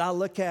that I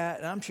look at,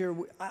 and I'm sure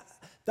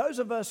those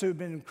of us who have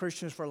been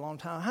Christians for a long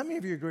time, how many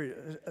of you agree?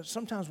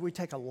 Sometimes we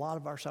take a lot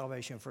of our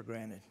salvation for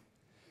granted.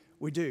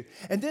 We do.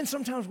 And then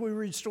sometimes we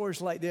read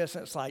stories like this,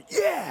 and it's like,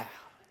 yeah!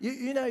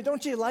 You know,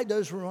 don't you like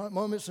those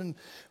moments? And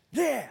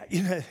yeah,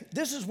 you know,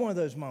 this is one of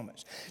those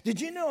moments.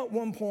 Did you know at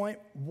one point,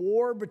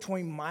 war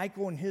between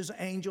Michael and his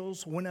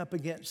angels went up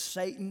against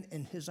Satan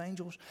and his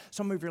angels?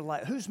 Some of you are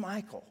like, who's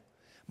Michael?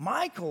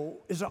 Michael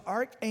is an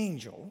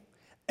archangel,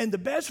 and the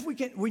best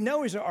we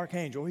know he's an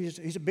archangel.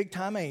 He's a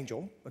big-time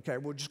angel. Okay,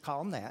 we'll just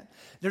call him that.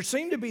 There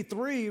seem to be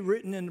three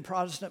written in the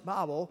Protestant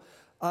Bible.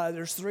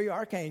 There's three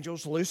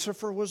archangels.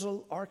 Lucifer was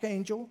an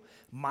archangel,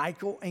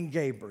 Michael, and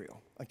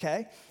Gabriel.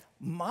 Okay?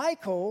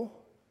 Michael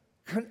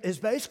is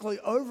basically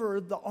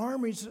over the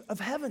armies of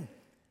heaven.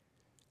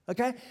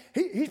 Okay?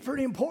 He's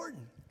pretty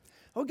important.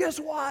 Well, guess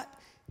what?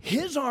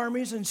 His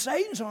armies and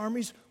Satan's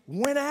armies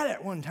went at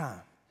it one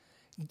time.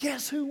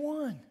 Guess who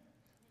won?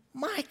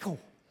 Michael.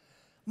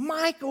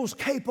 Michael's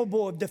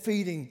capable of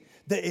defeating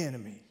the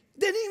enemy.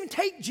 Didn't even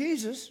take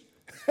Jesus.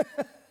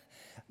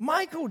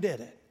 Michael did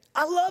it.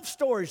 I love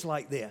stories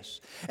like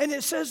this. And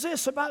it says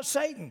this about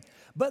Satan.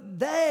 But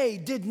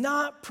they did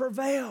not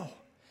prevail.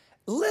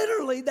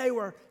 Literally, they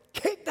were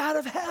kicked out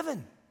of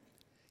heaven.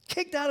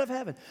 Kicked out of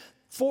heaven.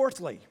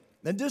 Fourthly,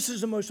 and this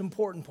is the most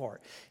important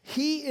part,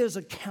 he is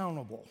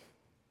accountable.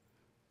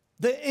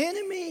 The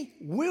enemy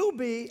will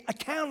be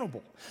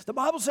accountable. The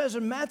Bible says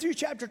in Matthew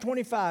chapter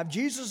 25,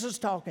 Jesus is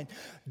talking.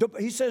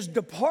 He says,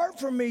 "Depart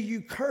from me,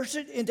 you cursed,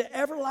 into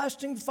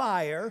everlasting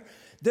fire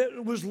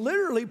that was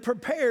literally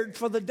prepared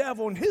for the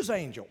devil and his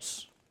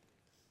angels."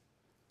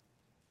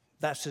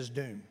 That's his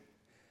doom.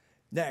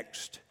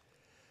 Next,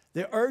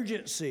 the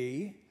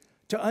urgency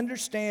to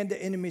understand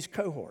the enemy's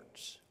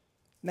cohorts.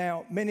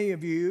 Now, many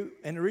of you,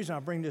 and the reason I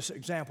bring this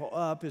example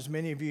up is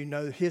many of you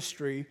know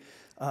history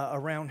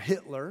around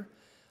Hitler.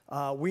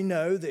 We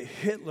know that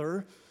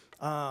Hitler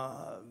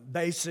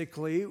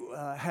basically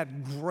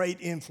had great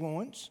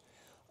influence.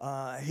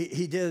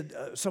 He did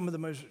some of the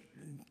most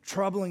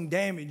troubling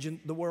damage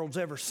the world's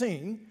ever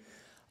seen.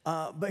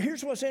 But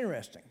here's what's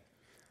interesting.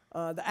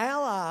 The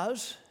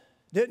Allies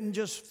didn't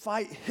just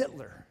fight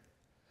Hitler.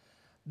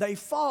 They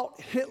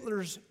fought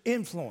Hitler's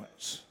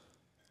influence.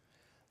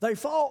 They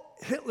fought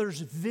Hitler's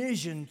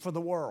vision for the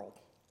world.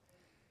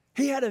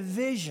 He had a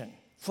vision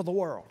for the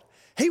world.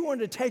 He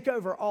wanted to take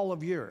over all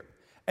of Europe.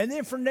 And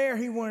then from there,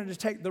 he wanted to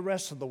take the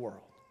rest of the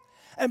world.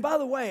 And by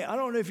the way, I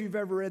don't know if you've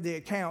ever read the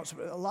accounts,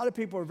 but a lot of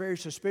people are very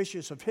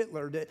suspicious of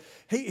Hitler, that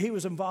he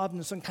was involved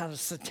in some kind of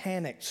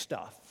satanic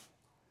stuff.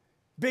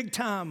 Big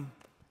time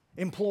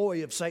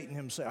employee of Satan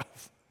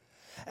himself.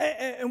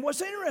 And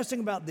what's interesting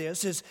about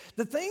this is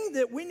the thing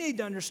that we need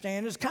to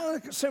understand is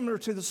kind of similar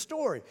to the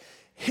story.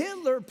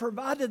 Hitler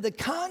provided the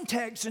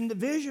context and the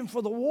vision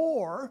for the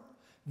war,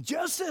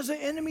 just as the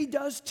enemy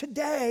does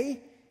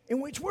today,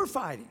 in which we're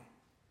fighting.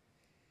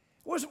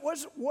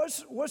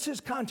 What's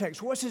his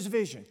context? What's his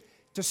vision?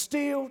 To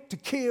steal, to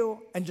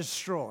kill, and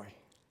destroy.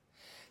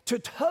 To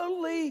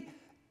totally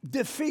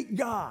defeat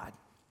God.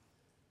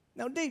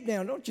 Now, deep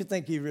down, don't you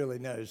think he really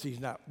knows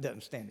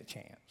doesn't stand a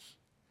chance?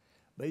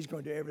 But he's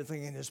going to do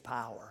everything in his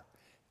power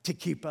to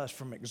keep us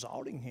from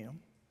exalting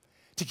him,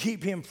 to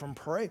keep him from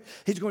praying.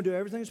 He's going to do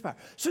everything in his power.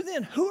 So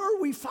then, who are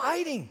we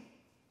fighting?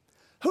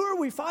 Who are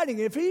we fighting?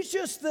 If he's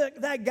just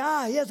that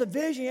guy, he has a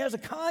vision, he has a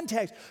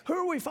context, who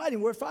are we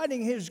fighting? We're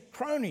fighting his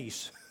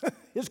cronies,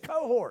 his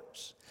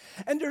cohorts.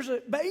 And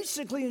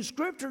basically in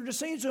Scripture, it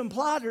seems to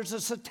imply there's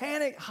a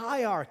satanic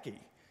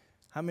hierarchy.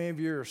 How many of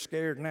you are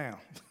scared now?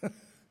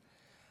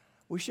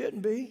 We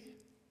shouldn't be.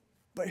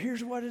 But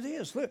here's what it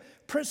is. Look,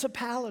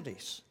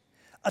 principalities,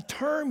 a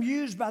term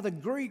used by the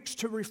Greeks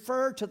to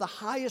refer to the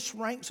highest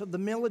ranks of the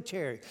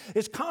military.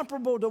 It's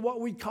comparable to what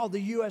we call the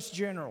U.S.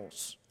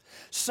 generals.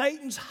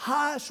 Satan's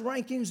highest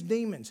rankings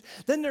demons.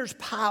 Then there's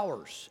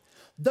powers.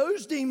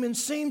 Those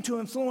demons seem to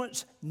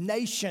influence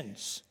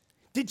nations.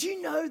 Did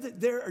you know that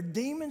there are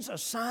demons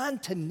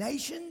assigned to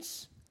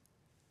nations?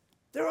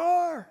 There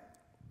are.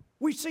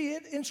 We see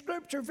it in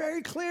Scripture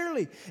very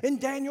clearly in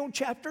Daniel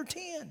chapter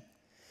 10.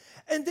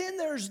 And then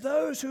there's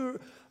those who,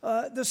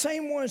 the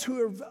same ones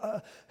who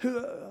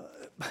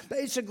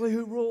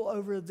rule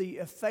over the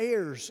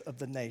affairs of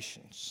the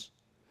nations.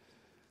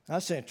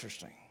 That's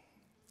interesting.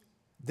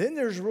 Then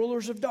there's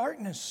rulers of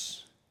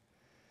darkness.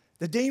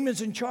 The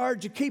demons in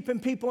charge of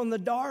keeping people in the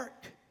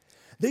dark.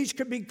 These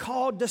could be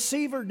called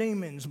deceiver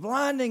demons,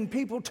 blinding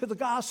people to the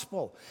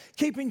gospel,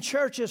 keeping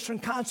churches from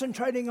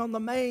concentrating on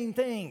the main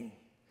thing,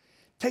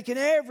 taking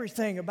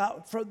everything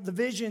for the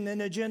vision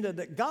and agenda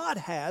that God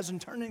has and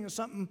turning it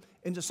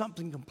into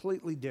something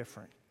completely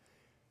different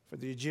for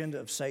the agenda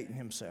of Satan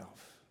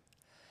himself.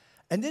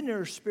 And then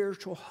there are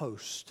spiritual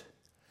hosts.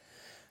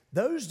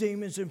 Those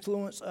demons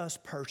influence us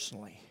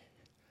personally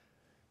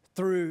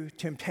through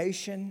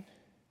temptation,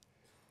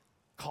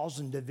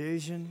 causing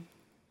division.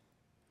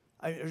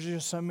 There's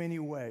just so many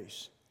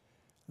ways.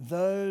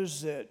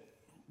 Those that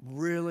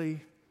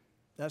really,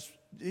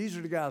 these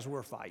are the guys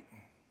we're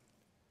fighting.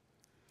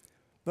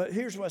 But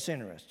here's what's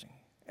interesting.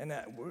 And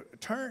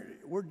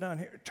we're done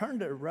here. Turn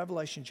to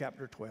Revelation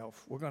chapter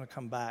 12. We're going to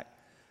come back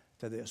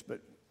to this,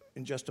 but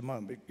in just a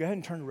moment. But go ahead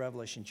and turn to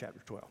Revelation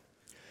chapter 12.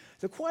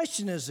 The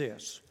question is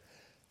this: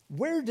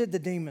 where did the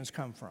demons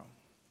come from?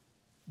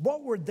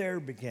 What were their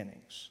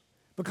beginnings?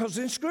 Because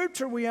in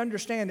Scripture we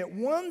understand that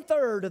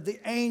 1/3 of the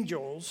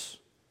angels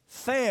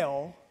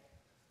fell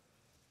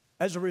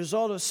as a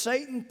result of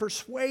Satan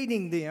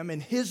persuading them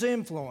and his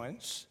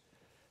influence,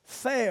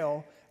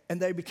 fell,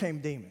 and they became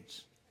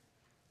demons.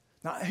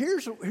 Now,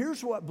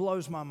 here's what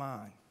blows my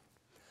mind.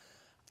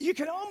 You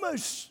can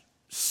almost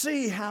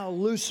see how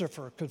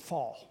Lucifer could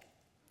fall.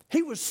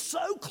 He was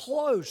so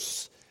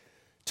close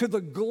to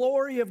the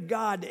glory of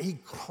God that he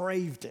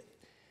craved it,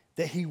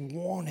 that he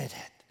wanted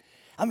it.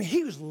 I mean,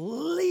 he was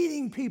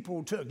leading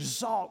people to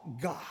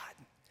exalt God.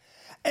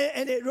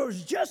 And it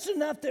was just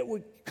enough that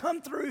would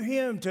come through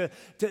him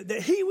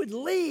that he would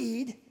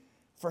lead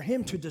for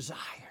him to desire.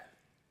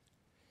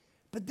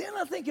 But then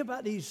I think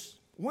about these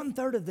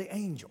 1/3 of the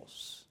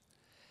angels,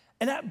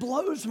 and that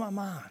blows my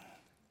mind.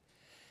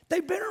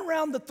 They've been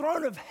around the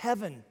throne of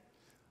heaven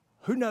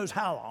who knows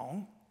how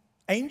long.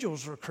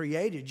 Angels were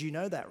created, you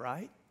know that,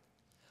 right?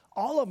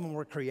 All of them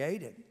were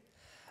created.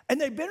 And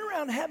they've been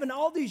around heaven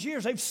all these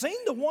years. They've seen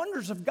the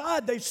wonders of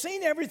God. They've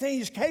seen everything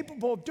he's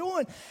capable of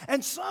doing.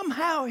 And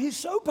somehow he's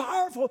so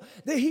powerful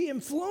that he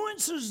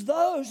influences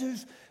those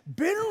who've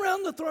been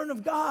around the throne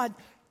of God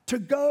to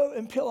go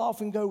and peel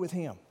off and go with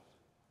him.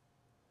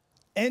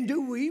 And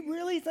do we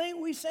really think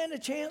we stand a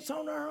chance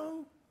on our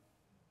own?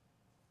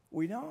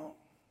 We don't.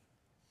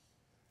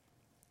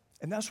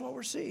 And that's what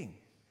we're seeing.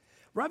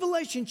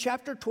 Revelation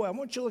chapter 12, I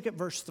want you to look at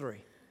verse 3.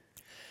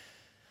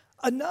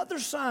 Another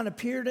sign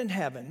appeared in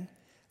heaven.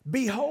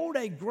 Behold,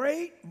 a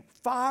great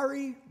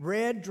fiery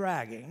red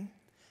dragon,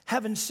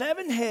 having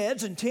 7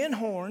 heads and 10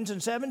 horns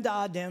and 7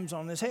 diadems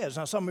on his heads.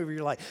 Now, some of you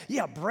are like,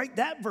 yeah, break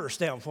that verse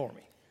down for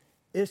me.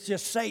 It's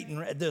just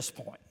Satan at this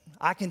point.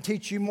 I can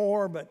teach you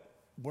more, but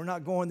we're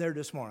not going there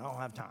this morning. I don't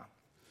have time.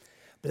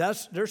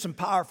 But there's some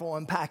powerful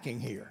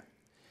unpacking here.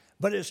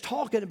 But it's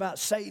talking about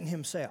Satan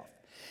himself.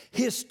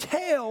 His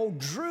tail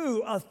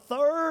drew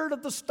 1/3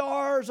 of the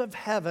stars of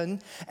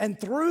heaven and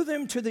threw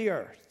them to the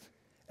earth.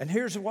 And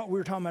here's what we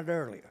were talking about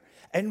earlier.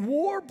 And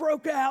war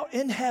broke out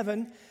in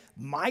heaven.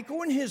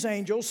 Michael and his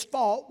angels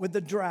fought with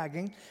the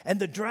dragon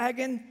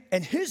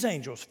and his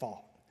angels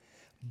fought.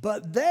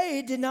 But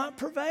they did not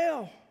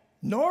prevail,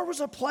 nor was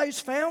a place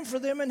found for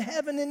them in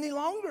heaven any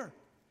longer.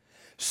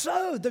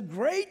 So the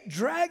great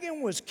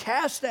dragon was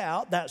cast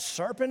out, that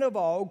serpent of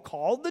old,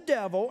 called the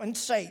devil and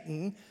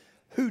Satan,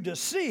 who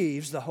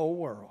deceives the whole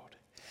world.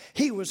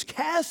 He was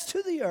cast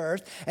to the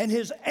earth, and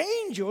his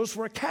angels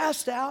were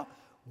cast out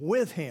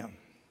with him.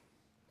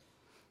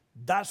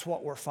 That's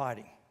what we're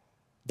fighting.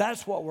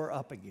 That's what we're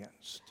up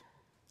against.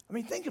 I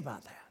mean, think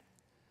about that.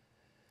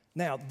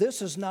 Now,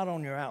 this is not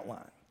on your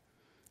outline.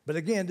 But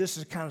again, this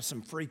is kind of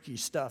some freaky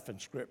stuff in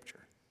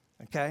Scripture.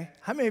 Okay?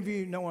 How many of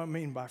you know what I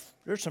mean by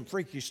there's some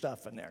freaky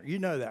stuff in there? You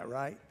know that,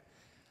 right?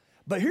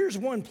 But here's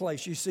one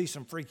place you see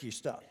some freaky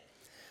stuff.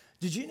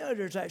 Did you know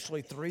there's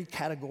actually 3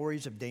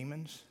 categories of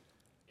demons?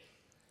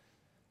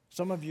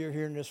 Some of you are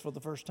hearing this for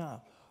the first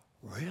time.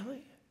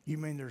 Really? You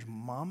mean there's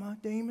mama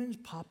demons,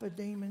 papa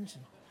demons?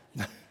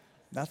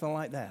 Nothing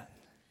like that.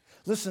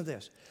 Listen to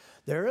this.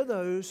 There are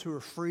those who are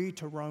free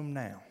to roam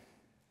now.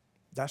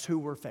 That's who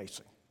we're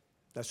facing.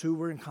 That's who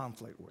we're in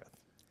conflict with.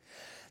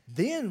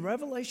 Then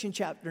Revelation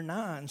chapter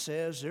 9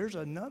 says there's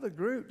another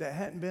group that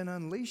hadn't been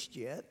unleashed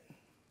yet.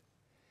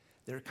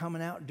 They're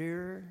coming out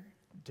during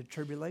the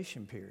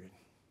tribulation period.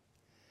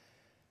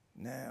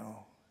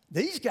 Now,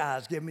 these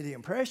guys give me the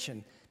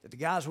impression that the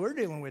guys we're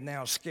dealing with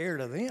now are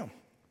scared of them.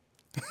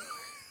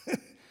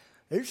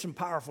 There's some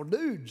powerful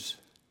dudes.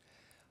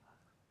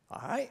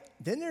 All right?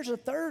 Then there's a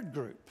third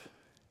group.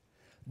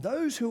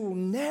 Those who will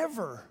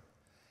never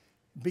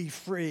be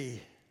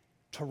free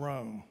to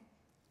roam,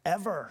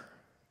 ever.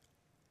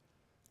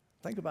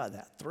 Think about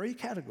that. 3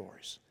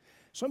 categories.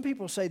 Some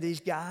people say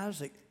these guys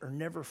that are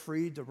never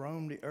free to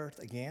roam the earth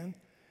again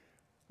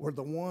were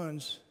the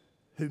ones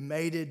who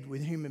mated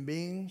with human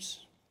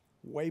beings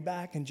way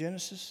back in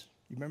Genesis.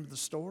 You remember the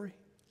story?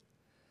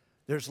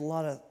 There's a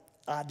lot of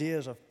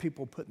ideas of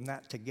people putting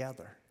that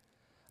together.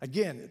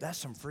 Again, that's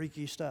some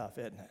freaky stuff,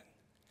 isn't it?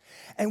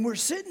 And we're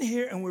sitting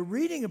here and we're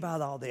reading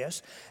about all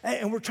this,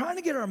 and we're trying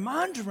to get our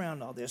minds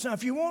around all this. Now,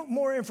 if you want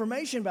more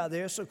information about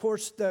this, of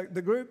course, the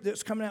group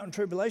that's coming out in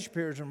tribulation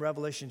periods in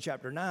Revelation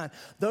chapter 9,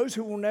 those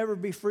who will never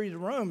be free to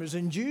roam, is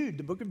in Jude,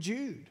 the book of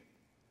Jude.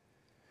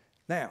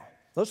 Now,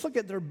 let's look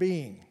at their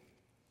being.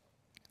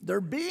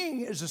 Their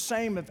being is the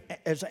same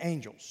as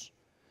angels.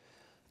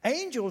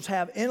 Angels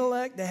have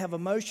intellect, they have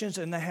emotions,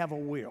 and they have a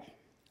will.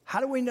 How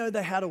do we know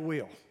they had a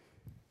will?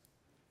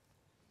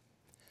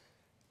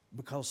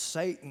 Because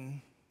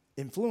Satan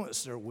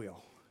influenced their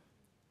will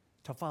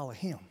to follow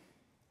him.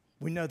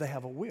 We know they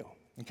have a will,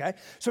 okay?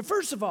 So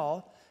first of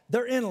all,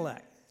 their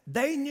intellect.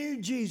 They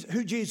knew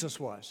who Jesus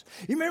was.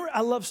 You remember,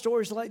 I love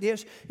stories like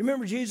this. You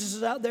remember Jesus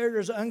is out there,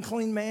 there's an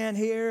unclean man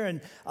here,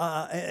 and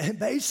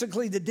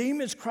basically the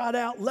demons cried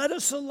out, "Let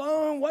us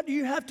alone. What do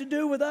you have to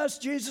do with us,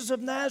 Jesus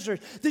of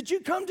Nazareth? Did you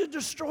come to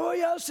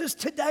destroy us? Is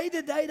today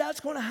that's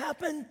going to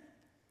happen?"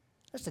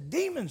 That's the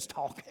demons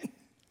talking.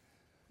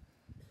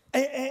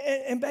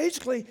 And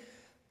basically,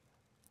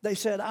 they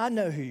said, "I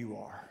know who you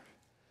are,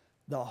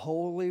 the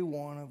Holy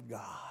One of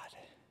God."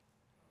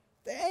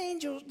 The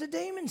angels, the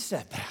demons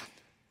said that.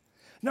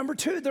 Number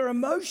 2, their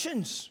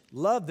emotions.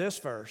 Love this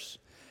verse.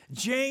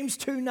 James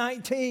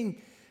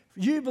 2:19,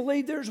 "You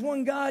believe there's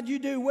one God, you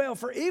do well,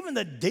 for even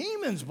the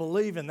demons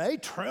believe and they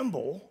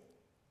tremble."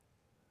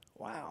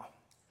 Wow.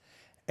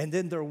 And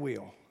then their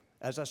will.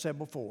 As I said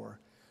before,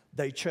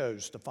 they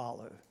chose to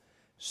follow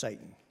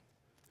Satan.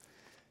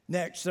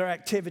 Next, their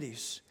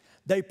activities.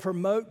 They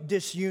promote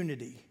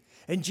disunity.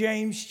 In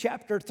James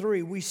chapter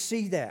 3, we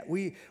see that.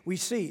 We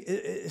see,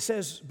 it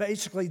says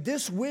basically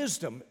this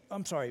wisdom,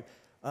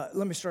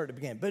 let me start at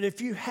the beginning. "But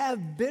if you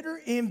have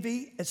bitter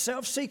envy and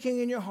self-seeking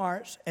in your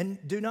hearts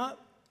and do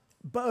not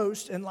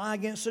boast and lie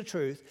against the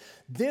truth,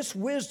 this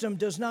wisdom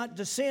does not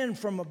descend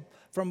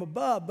from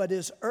above, but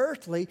is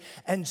earthly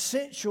and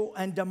sensual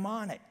and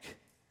demonic."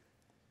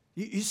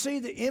 You see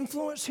the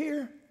influence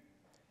here?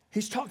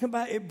 He's talking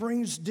about it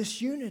brings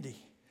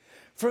disunity.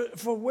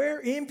 For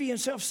where envy and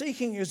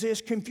self-seeking is,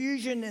 there's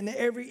confusion and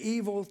every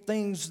evil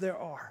things there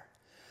are.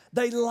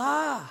 They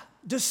lie,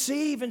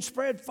 deceive, and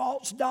spread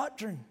false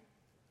doctrine.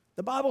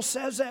 The Bible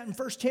says that in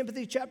 1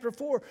 Timothy chapter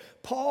 4.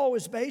 Paul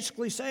is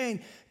basically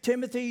saying,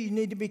 Timothy, you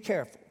need to be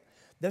careful.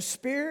 The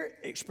Spirit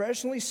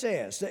expressly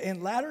says that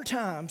in latter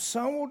times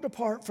some will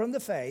depart from the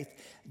faith,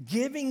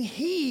 giving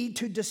heed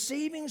to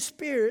deceiving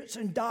spirits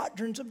and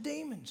doctrines of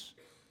demons.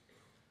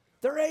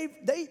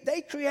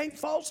 They create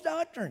false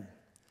doctrine.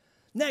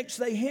 Next,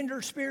 they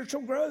hinder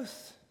spiritual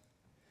growth.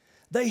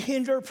 They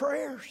hinder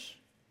prayers.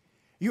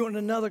 You want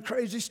another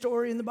crazy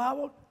story in the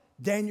Bible?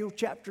 Daniel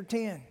chapter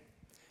 10.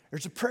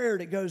 There's a prayer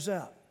that goes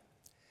up.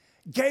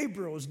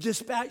 Gabriel is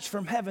dispatched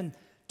from heaven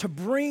to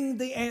bring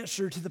the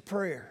answer to the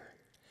prayer.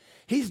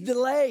 He's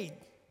delayed.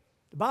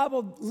 The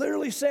Bible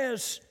literally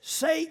says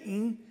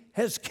Satan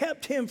has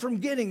kept him from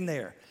getting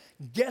there.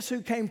 Guess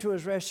who came to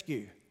his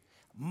rescue?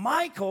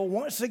 Michael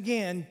once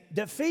again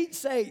defeats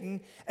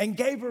Satan, and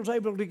Gabriel's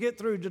able to get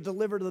through to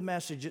deliver the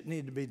message that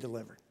needed to be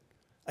delivered.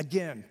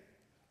 Again,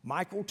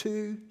 Michael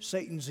 2,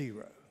 Satan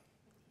 0.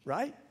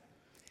 Right?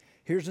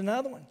 Here's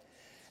another one.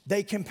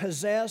 They can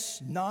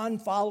possess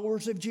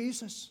non-followers of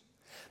Jesus.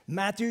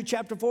 Matthew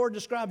chapter 4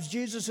 describes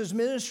Jesus'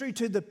 ministry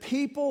to the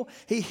people.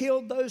 He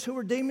healed those who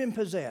were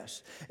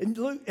demon-possessed.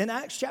 In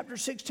Acts chapter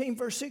 16,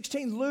 verse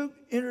 16, Luke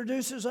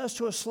introduces us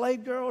to a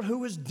slave girl who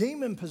was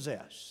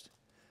demon-possessed.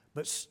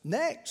 But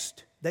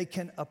next, they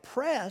can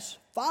oppress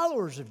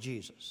followers of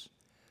Jesus.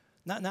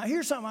 Now,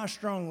 here's something I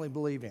strongly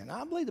believe in.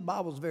 I believe the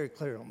Bible is very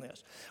clear on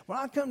this. When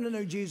I come to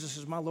know Jesus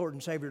as my Lord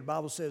and Savior, the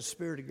Bible says, the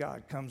Spirit of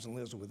God comes and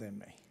lives within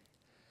me.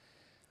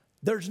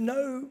 There's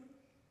no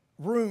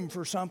room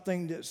for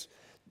something that's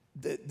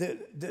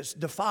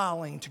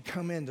defiling to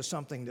come into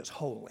something that's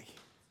holy.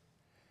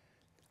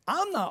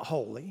 I'm not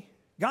holy.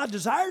 God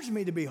desires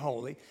me to be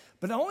holy,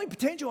 but the only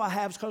potential I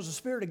have is because the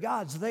Spirit of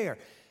God's there.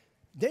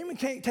 Demon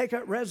can't take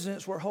up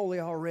residence where holy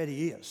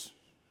already is.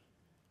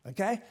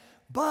 Okay?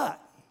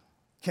 But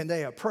can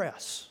they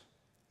oppress?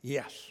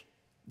 Yes,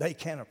 they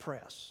can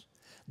oppress.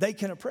 They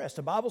can oppress.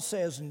 The Bible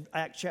says in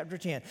Acts chapter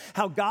 10,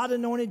 how God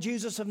anointed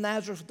Jesus of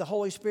Nazareth with the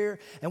Holy Spirit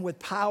and with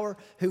power,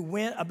 who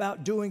went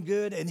about doing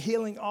good and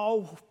healing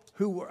all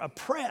who were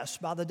oppressed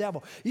by the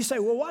devil. You say,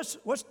 well,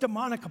 what's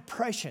demonic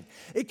oppression?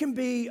 It can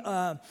be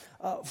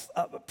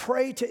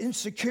prey to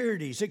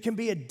insecurities. It can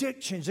be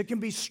addictions. It can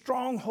be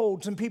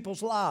strongholds in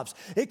people's lives.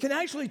 It can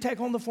actually take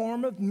on the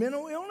form of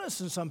mental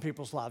illness in some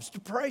people's lives,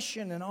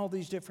 depression and all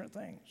these different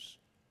things.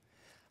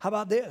 How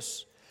about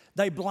this?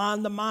 They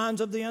blind the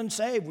minds of the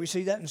unsaved. We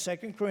see that in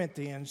 2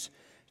 Corinthians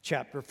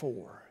chapter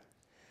 4.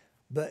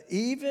 But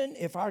even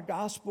if our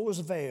gospel is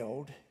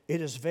veiled,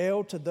 it is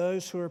veiled to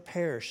those who are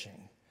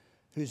perishing,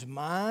 whose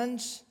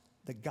minds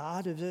the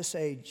God of this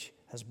age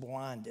has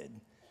blinded,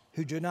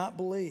 who do not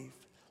believe,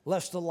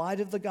 lest the light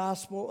of the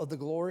gospel of the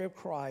glory of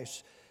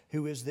Christ,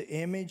 who is the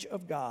image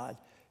of God,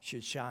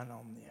 should shine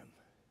on them.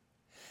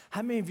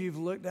 How many of you have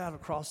looked out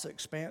across the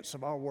expanse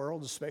of our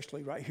world,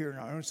 especially right here in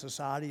our own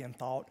society, and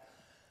thought,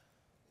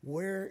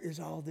 where is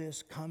all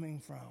this coming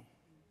from?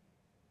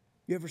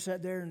 You ever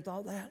sat there and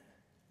thought that?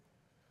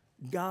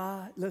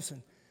 God,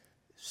 listen,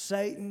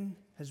 Satan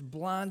has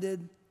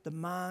blinded the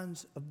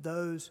minds of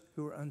those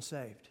who are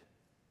unsaved.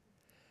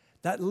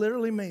 That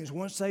literally means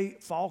once they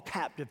fall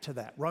captive to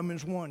that,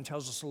 Romans 1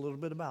 tells us a little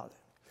bit about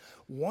it.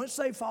 Once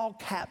they fall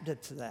captive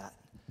to that,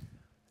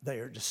 they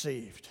are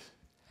deceived.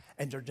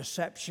 And their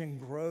deception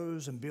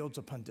grows and builds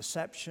upon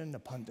deception,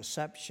 upon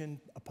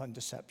deception, upon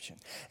deception.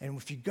 And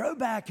if you go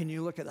back and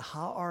you look at the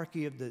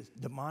hierarchy of the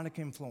demonic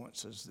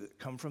influences that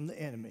come from the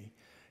enemy,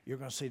 you're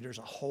going to see there's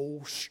a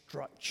whole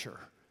structure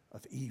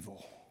of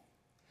evil.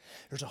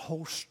 There's a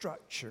whole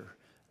structure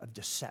of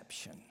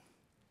deception.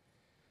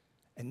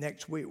 And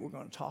next week we're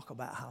going to talk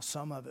about how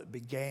some of it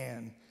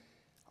began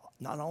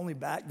not only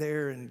back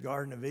there in the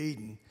Garden of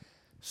Eden,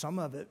 some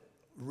of it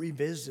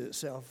revisited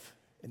itself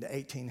in the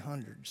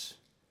 1800s.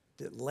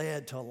 That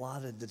led to a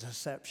lot of the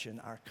deception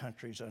our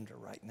country's under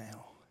right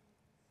now.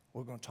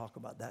 We're going to talk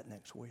about that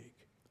next week.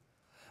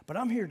 But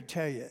I'm here to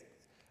tell you,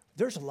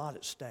 there's a lot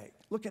at stake.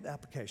 Look at the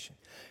application.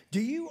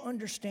 Do you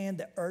understand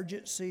the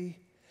urgency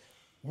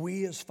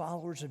we as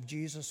followers of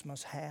Jesus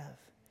must have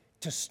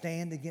to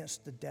stand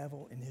against the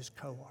devil and his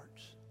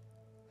cohorts?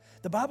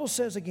 The Bible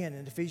says again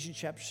in Ephesians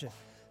chapter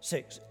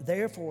 6,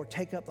 therefore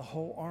take up the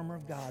whole armor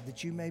of God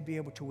that you may be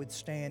able to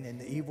withstand in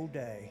the evil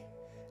day,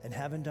 and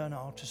having done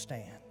all to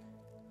stand.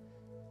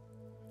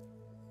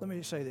 Let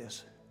me say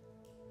this.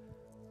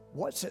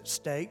 What's at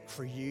stake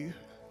for you,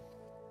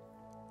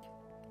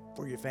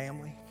 for your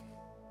family,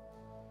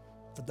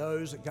 for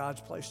those that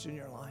God's placed in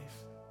your life?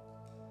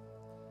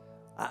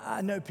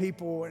 I know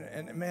people,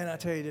 and man, I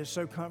tell you, it's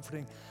so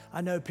comforting.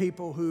 I know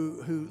people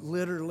who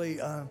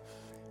literally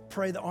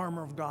pray the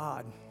armor of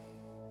God.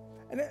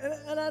 And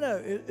I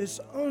know it's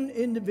on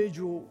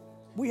individual,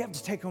 we have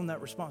to take on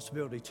that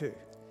responsibility too.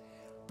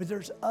 But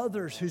there's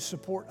others who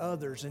support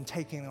others in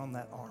taking on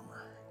that armor.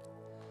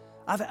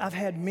 I've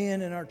had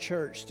men in our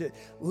church that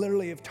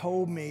literally have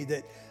told me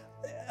that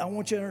I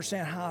want you to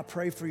understand how I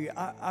pray for you.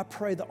 I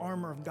pray the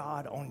armor of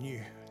God on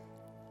you.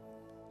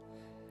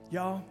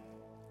 Y'all,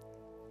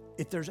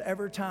 if there's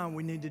ever a time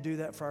we need to do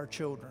that for our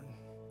children,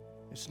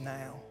 it's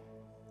now.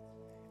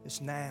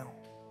 It's now.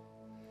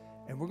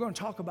 And we're going to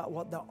talk about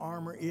what the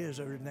armor is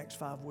over the next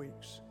 5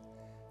 weeks.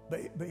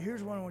 But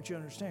here's what I want you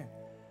to understand.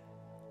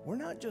 We're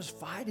not just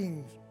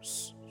fighting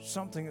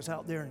something that's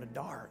out there in the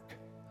dark.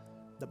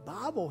 The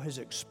Bible has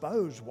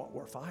exposed what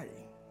we're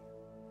fighting.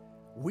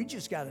 We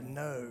just got to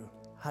know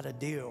how to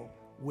deal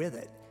with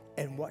it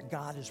and what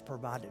God has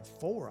provided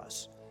for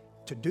us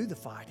to do the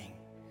fighting,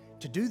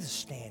 to do the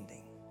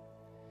standing.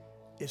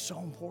 It's so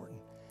important.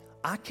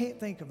 I can't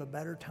think of a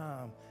better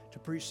time to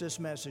preach this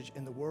message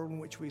in the world in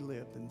which we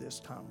live than this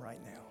time right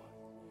now.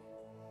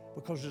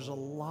 Because there's a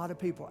lot of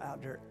people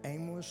out there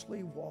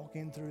aimlessly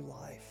walking through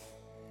life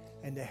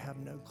and they have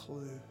no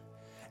clue.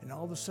 And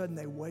all of a sudden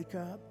they wake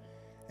up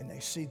and they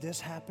see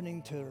this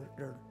happening to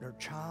their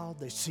child.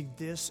 They see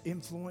this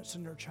influence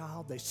in their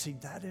child. They see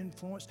that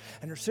influence.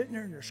 And they're sitting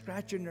there and they're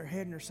scratching their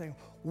head and they're saying,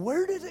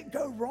 where did it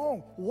go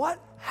wrong? What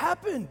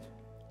happened?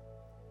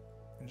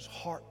 And it's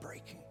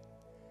heartbreaking.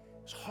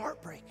 It's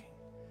heartbreaking.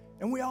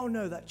 And we all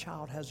know that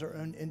child has their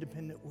own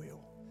independent will.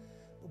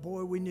 But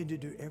boy, we need to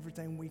do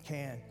everything we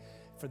can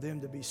for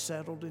them to be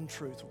settled in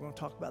truth. We're going to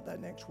talk about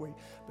that next week.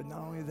 But not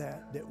only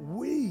that, that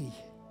we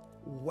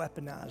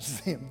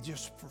weaponize them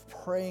just for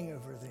praying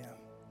over them,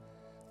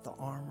 the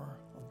armor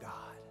of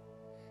God,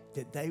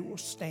 that they will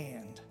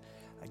stand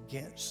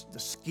against the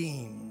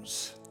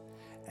schemes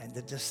and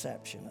the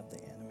deception of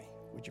the enemy.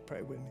 Would you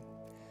pray with me?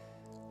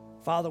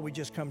 Father, we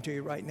just come to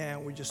you right now.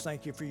 We just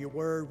thank you for your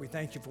word. We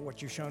thank you for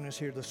what you've shown us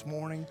here this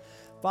morning.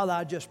 Father,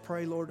 I just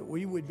pray, Lord, that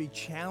we would be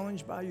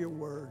challenged by your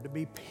word, to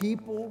be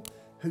people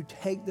who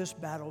take this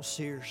battle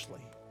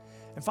seriously.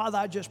 And Father,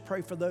 I just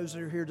pray for those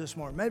that are here this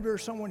morning. Maybe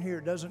there's someone here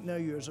that doesn't know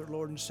you as their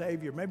Lord and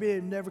Savior. Maybe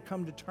they've never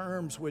come to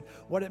terms with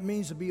what it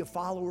means to be a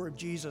follower of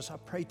Jesus. I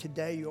pray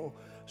today you'll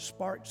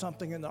spark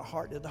something in their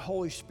heart, that the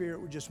Holy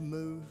Spirit would just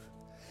move.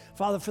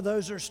 Father, for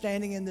those that are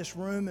standing in this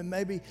room and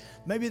maybe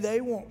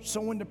they want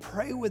someone to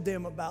pray with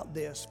them about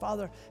this.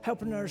 Father, help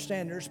them to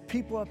understand there's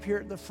people up here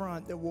at the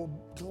front that will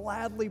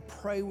gladly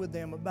pray with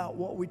them about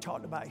what we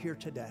talked about here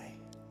today.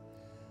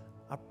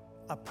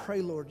 I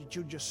pray, Lord, that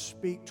you'll just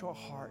speak to our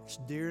hearts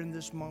during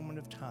this moment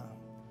of time.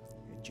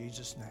 In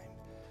Jesus' name.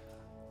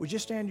 Would you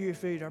stand to your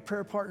feet? Our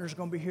prayer partners are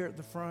going to be here at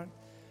the front.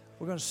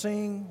 We're going to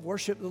sing,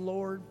 worship the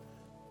Lord.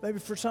 Maybe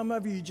for some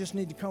of you, you just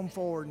need to come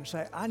forward and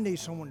say, I need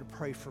someone to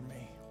pray for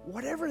me.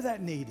 Whatever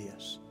that need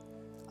is,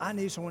 I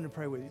need someone to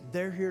pray with you.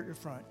 They're here at the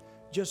front.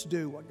 Just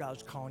do what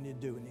God's calling you to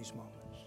do in these moments.